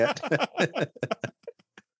danger yet.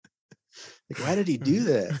 Like, why did he do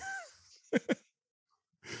that?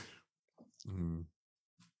 Mm.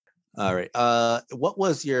 All right. What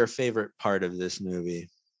was your favorite part of this movie?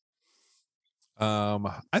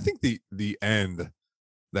 I think the end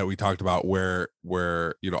that we talked about where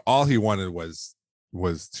all he wanted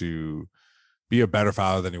was to be a better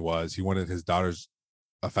father than he was. He wanted his daughter's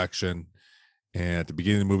affection. And at the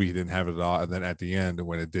beginning of the movie, he didn't have it at all. And then at the end,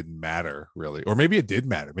 when it didn't matter really, or maybe it did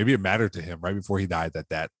matter, maybe it mattered to him right before he died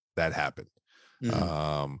that happened. Mhm.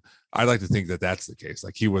 Um, I'd like to think that that's the case.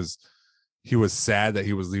 Like he was sad that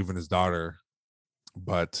he was leaving his daughter,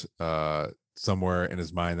 but somewhere in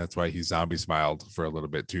his mind, that's why he zombie smiled for a little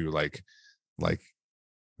bit too. Like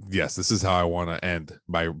yes, this is how I want to end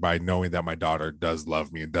by knowing that my daughter does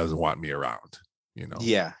love me and doesn't want me around. You know.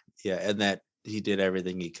 Yeah, yeah, and that he did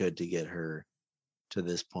everything he could to get her to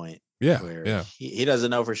this point Yeah. where Yeah. he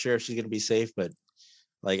doesn't know for sure if she's gonna be safe, but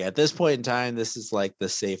like at this point in time, this is like the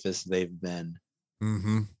safest they've been.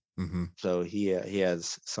 Mm-hmm. Mm-hmm. So he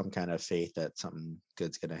has some kind of faith that something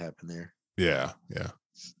good's gonna happen there. Yeah. Yeah.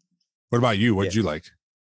 What about you? What Yeah, did you like?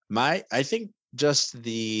 I think just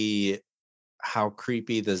the how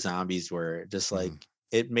creepy the zombies were, just like Mm,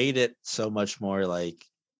 it made it so much more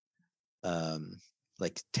um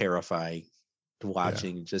terrifying yeah.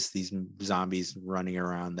 watching just these zombies running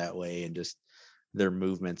around that way and just their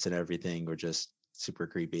movements and everything were just super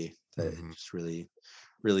creepy. I Mm-hmm. just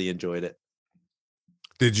really enjoyed it.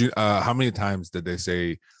 Did you? How many times did they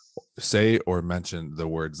say or mention the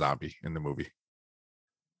word zombie in the movie?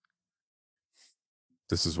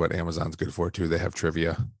 This is what Amazon's good for too. They have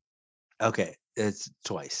trivia. Okay, it's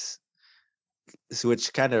twice. So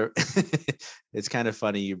which kind of it's kind of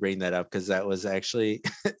funny you bring that up because that was actually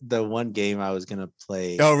the one game I was gonna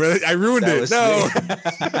play. Oh, really? I ruined That it. was No.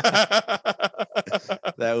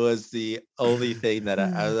 that was the only thing that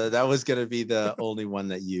that was gonna be the only one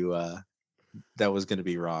that you that was gonna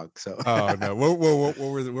be wrong. So Oh no. What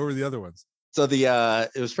were the other ones? so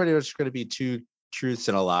it was pretty much gonna be two truths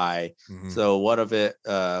and a lie. Mm-hmm. So one of it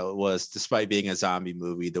was, despite being a zombie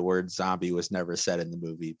movie, the word zombie was never said in the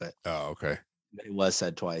movie, but Oh, okay. it was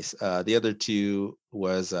said twice. The other two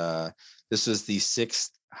was this was the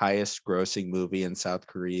sixth highest grossing movie in South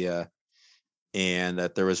Korea, and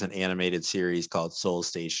that there was an animated series called Soul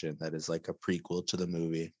Station that is like a prequel to the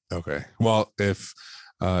movie. Okay. Well, if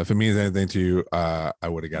it means anything to you, I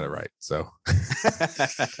would have got it right. So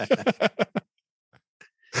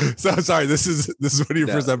so sorry. This is one of your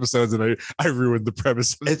first episodes, and I ruined the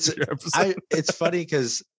premise of your episode. It's funny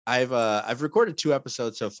because I've recorded 2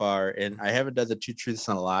 episodes so far, and I haven't done the 2 truths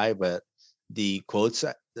and a lie, but the quotes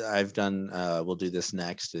I've done, we'll do this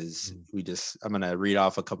next. Is I'm gonna read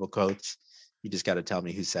off a couple quotes. You just got to tell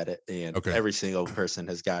me who said it, and every single person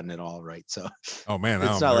has gotten it all right. So, oh man,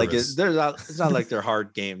 it's not like it's not like they're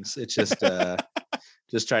hard games. It's just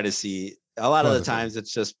just trying to see. A lot of the times,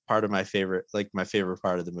 it's just part of my favorite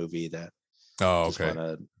part of the movie that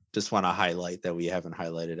just want to highlight that we haven't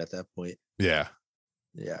highlighted at that point. Yeah.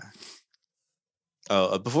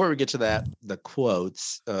 Oh, before we get to that, the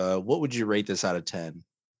quotes. What would you rate this out of 10?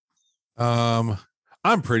 I'm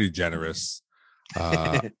pretty generous.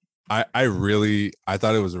 I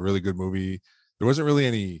thought it was a really good movie. There wasn't really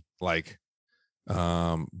any like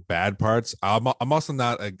bad parts. I'm also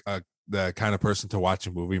not the kind of person to watch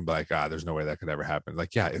a movie and be like, there's no way that could ever happen.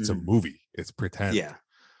 Like, yeah, it's a movie. It's pretend. Yeah.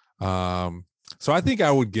 So I think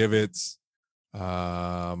I would give it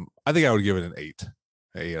an 8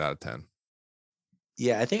 out of 10.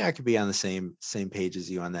 Yeah, I think I could be on the same page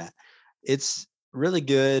as you on that. It's really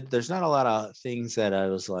good. There's not a lot of things that I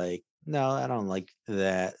was like, no, I don't like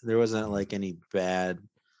that. There wasn't like any bad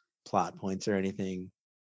plot points or anything.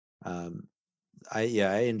 I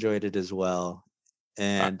enjoyed it as well.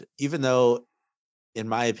 And even though, in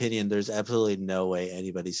my opinion, there's absolutely no way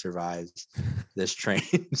anybody survives this train.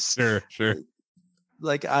 Sure.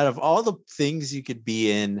 Like, out of all the things you could be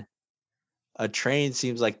in, a train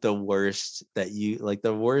seems like the worst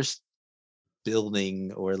the worst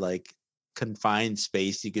building or like confined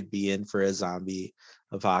space you could be in for a zombie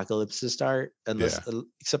apocalypse to start,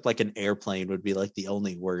 except like an airplane would be like the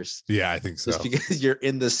only worst. Yeah, I think so. Just because you're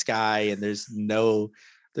in the sky and there's no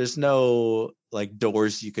like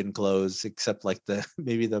doors you can close except like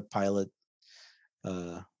maybe the pilot,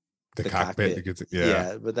 the cockpit.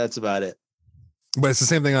 But that's about it. But it's the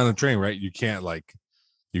same thing on a train, right? You can't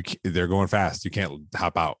they're going fast. You can't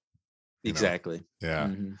hop out. Exactly. Yeah.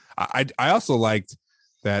 Mm-hmm. I also liked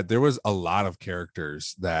that there was a lot of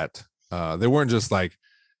characters that they weren't just like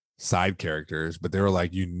side characters, but they were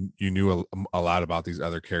like you knew a lot about these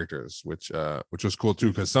other characters, which was cool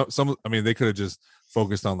too. Because some I mean, they could have just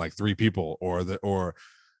focused on like 3 people, or the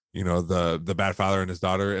bad father and his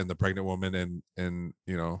daughter and the pregnant woman and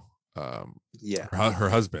her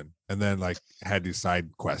husband, and then like had these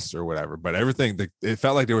side quests or whatever. But everything, it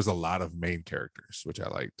felt like there was a lot of main characters, which I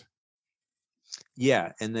liked.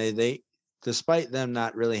 Yeah, and they despite them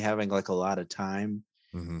not really having like a lot of time,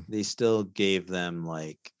 they still gave them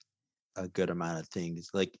like a good amount of things.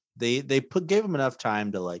 Like they gave them enough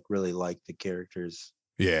time to like really like the characters.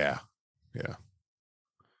 Yeah.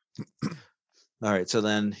 All right, so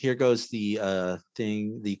then here goes the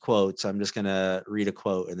quotes. I'm just gonna read a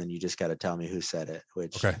quote and then you just got to tell me who said it.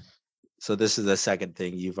 Okay. So this is the second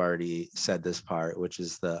thing. You've already said this part, which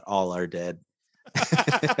is the "all are dead."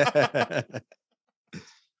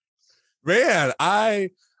 Man, I'm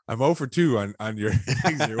 0 for 2 on your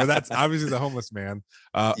things here. Well, that's obviously the homeless man.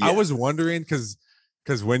 I was wondering because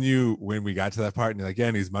when we got to that part and you're like, yeah,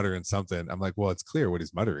 and he's muttering something, I'm like, well, it's clear what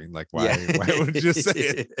he's muttering. Like, why would you just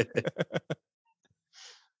say it?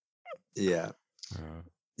 Yeah.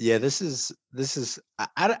 This is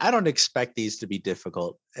I don't expect these to be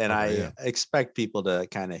difficult, and I expect people to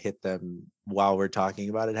kind of hit them while we're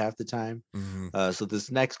talking about it half the time. So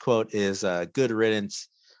this next quote is good riddance,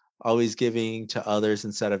 always giving to others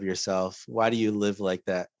instead of yourself. Why do you live like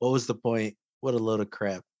that? What was the point? What a load of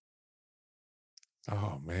crap.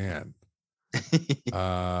 Oh man.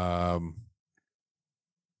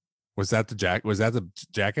 Was that the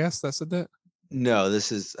jackass that said that? No,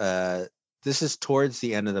 this is this is towards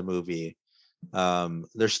the end of the movie.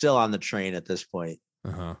 They're still on the train at this point,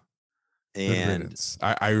 Uh-huh. Good and riddance.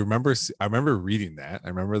 I remember reading that. I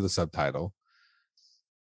remember the subtitle.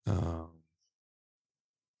 Um,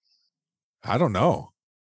 I don't know.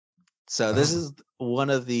 so I this don't know. is one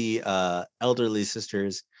of the elderly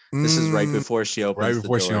sisters. This is right Mm, before she right opens the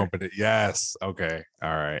before she door. opened it. Yes. Okay.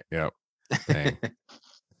 All right. Yep. Dang.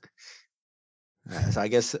 So I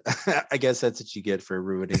guess I guess that's what you get for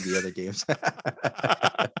ruining the other games.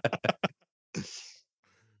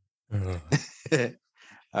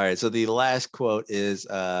 All right. So the last quote is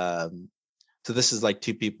so this is like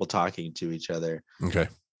two people talking to each other. Okay.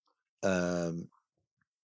 Um,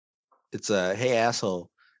 it's a hey asshole,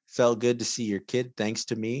 felt good to see your kid thanks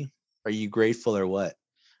to me. Are you grateful or what?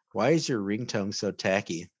 Why is your ringtone so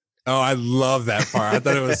tacky? Oh, I love that part. I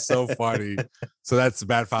thought it was so funny. So that's the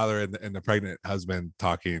bad father and the pregnant husband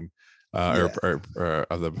talking, Yeah. or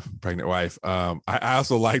of the pregnant wife. I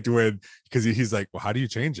also liked when because he's like, "Well, how do you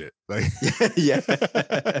change it?" Like, Yeah.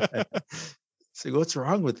 So what's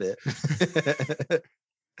wrong with it?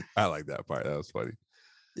 I like that part. That was funny.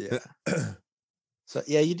 Yeah. So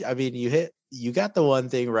yeah, I mean you got the one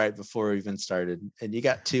thing right before we even started, and you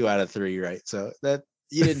got 2 out of 3 right. So that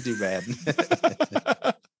you didn't do bad.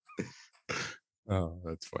 Oh,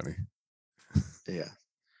 that's funny. Yeah.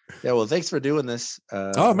 Yeah, well, thanks for doing this. Oh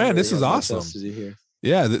I don't man, really this is have much else awesome. to do here.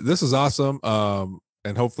 Yeah, this is awesome.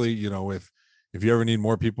 And hopefully, if you ever need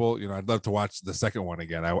more people, I'd love to watch the second one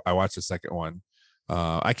again. I watched the second one.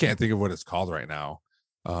 I can't think of what it's called right now.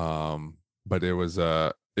 But it was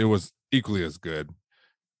equally as good,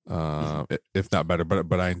 Mhm. if not better.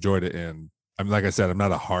 But I enjoyed it, and I'm like I said, I'm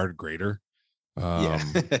not a hard grader. Yeah.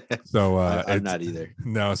 So I'm it's not either.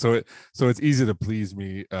 no, so it's easy to please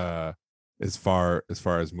me, as far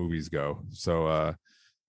as movies go. So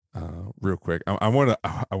real quick, I want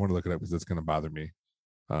to look it up because it's going to bother me.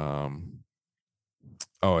 Um,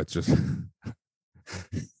 oh, it's just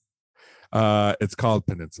it's called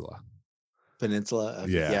Peninsula. Peninsula.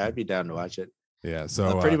 Okay. Yeah, Yeah, I'd be down to watch it. yeah.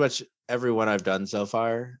 So Pretty much every one I've done so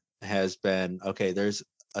far has been okay. There's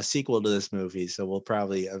a sequel to this movie, so we'll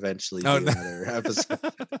probably eventually oh do no. another episode.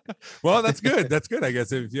 Well, that's good. That's good. I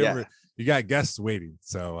guess if you Yeah, ever you got guests waiting.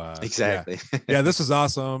 So yeah, exactly. yeah. This was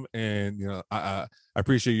awesome, and I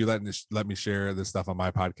appreciate you let me share this stuff on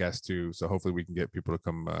my podcast too. So hopefully we can get people to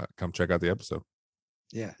come check out the episode.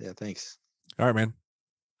 Yeah, yeah. Thanks. All right, man.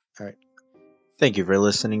 All right. Thank you for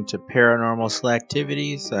listening to Paranormal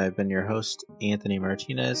Selectivities. I've been your host, Anthony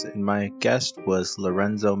Martinez, and my guest was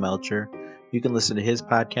Lorenzo Melchor. You can listen to his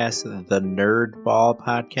podcast, the Nerd Ball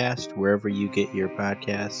Podcast, wherever you get your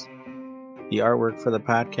podcasts. The artwork for the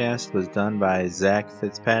podcast was done by Zach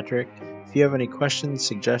Fitzpatrick. If you have any questions,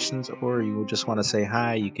 suggestions, or you just want to say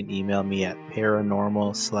hi, you can email me at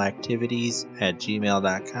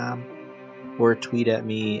paranormalselectivities@gmail.com or tweet at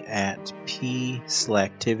me at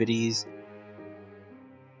pselectivities.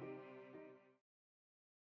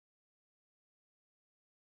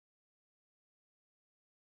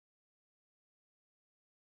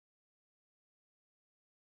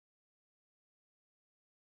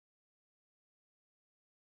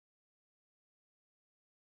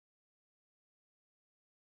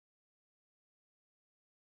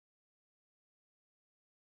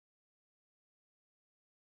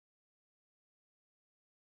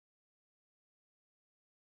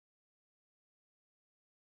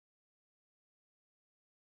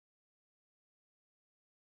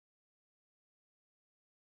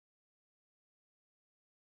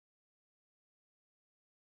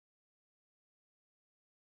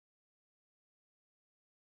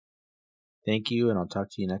 Thank you, and I'll talk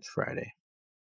to you next Friday.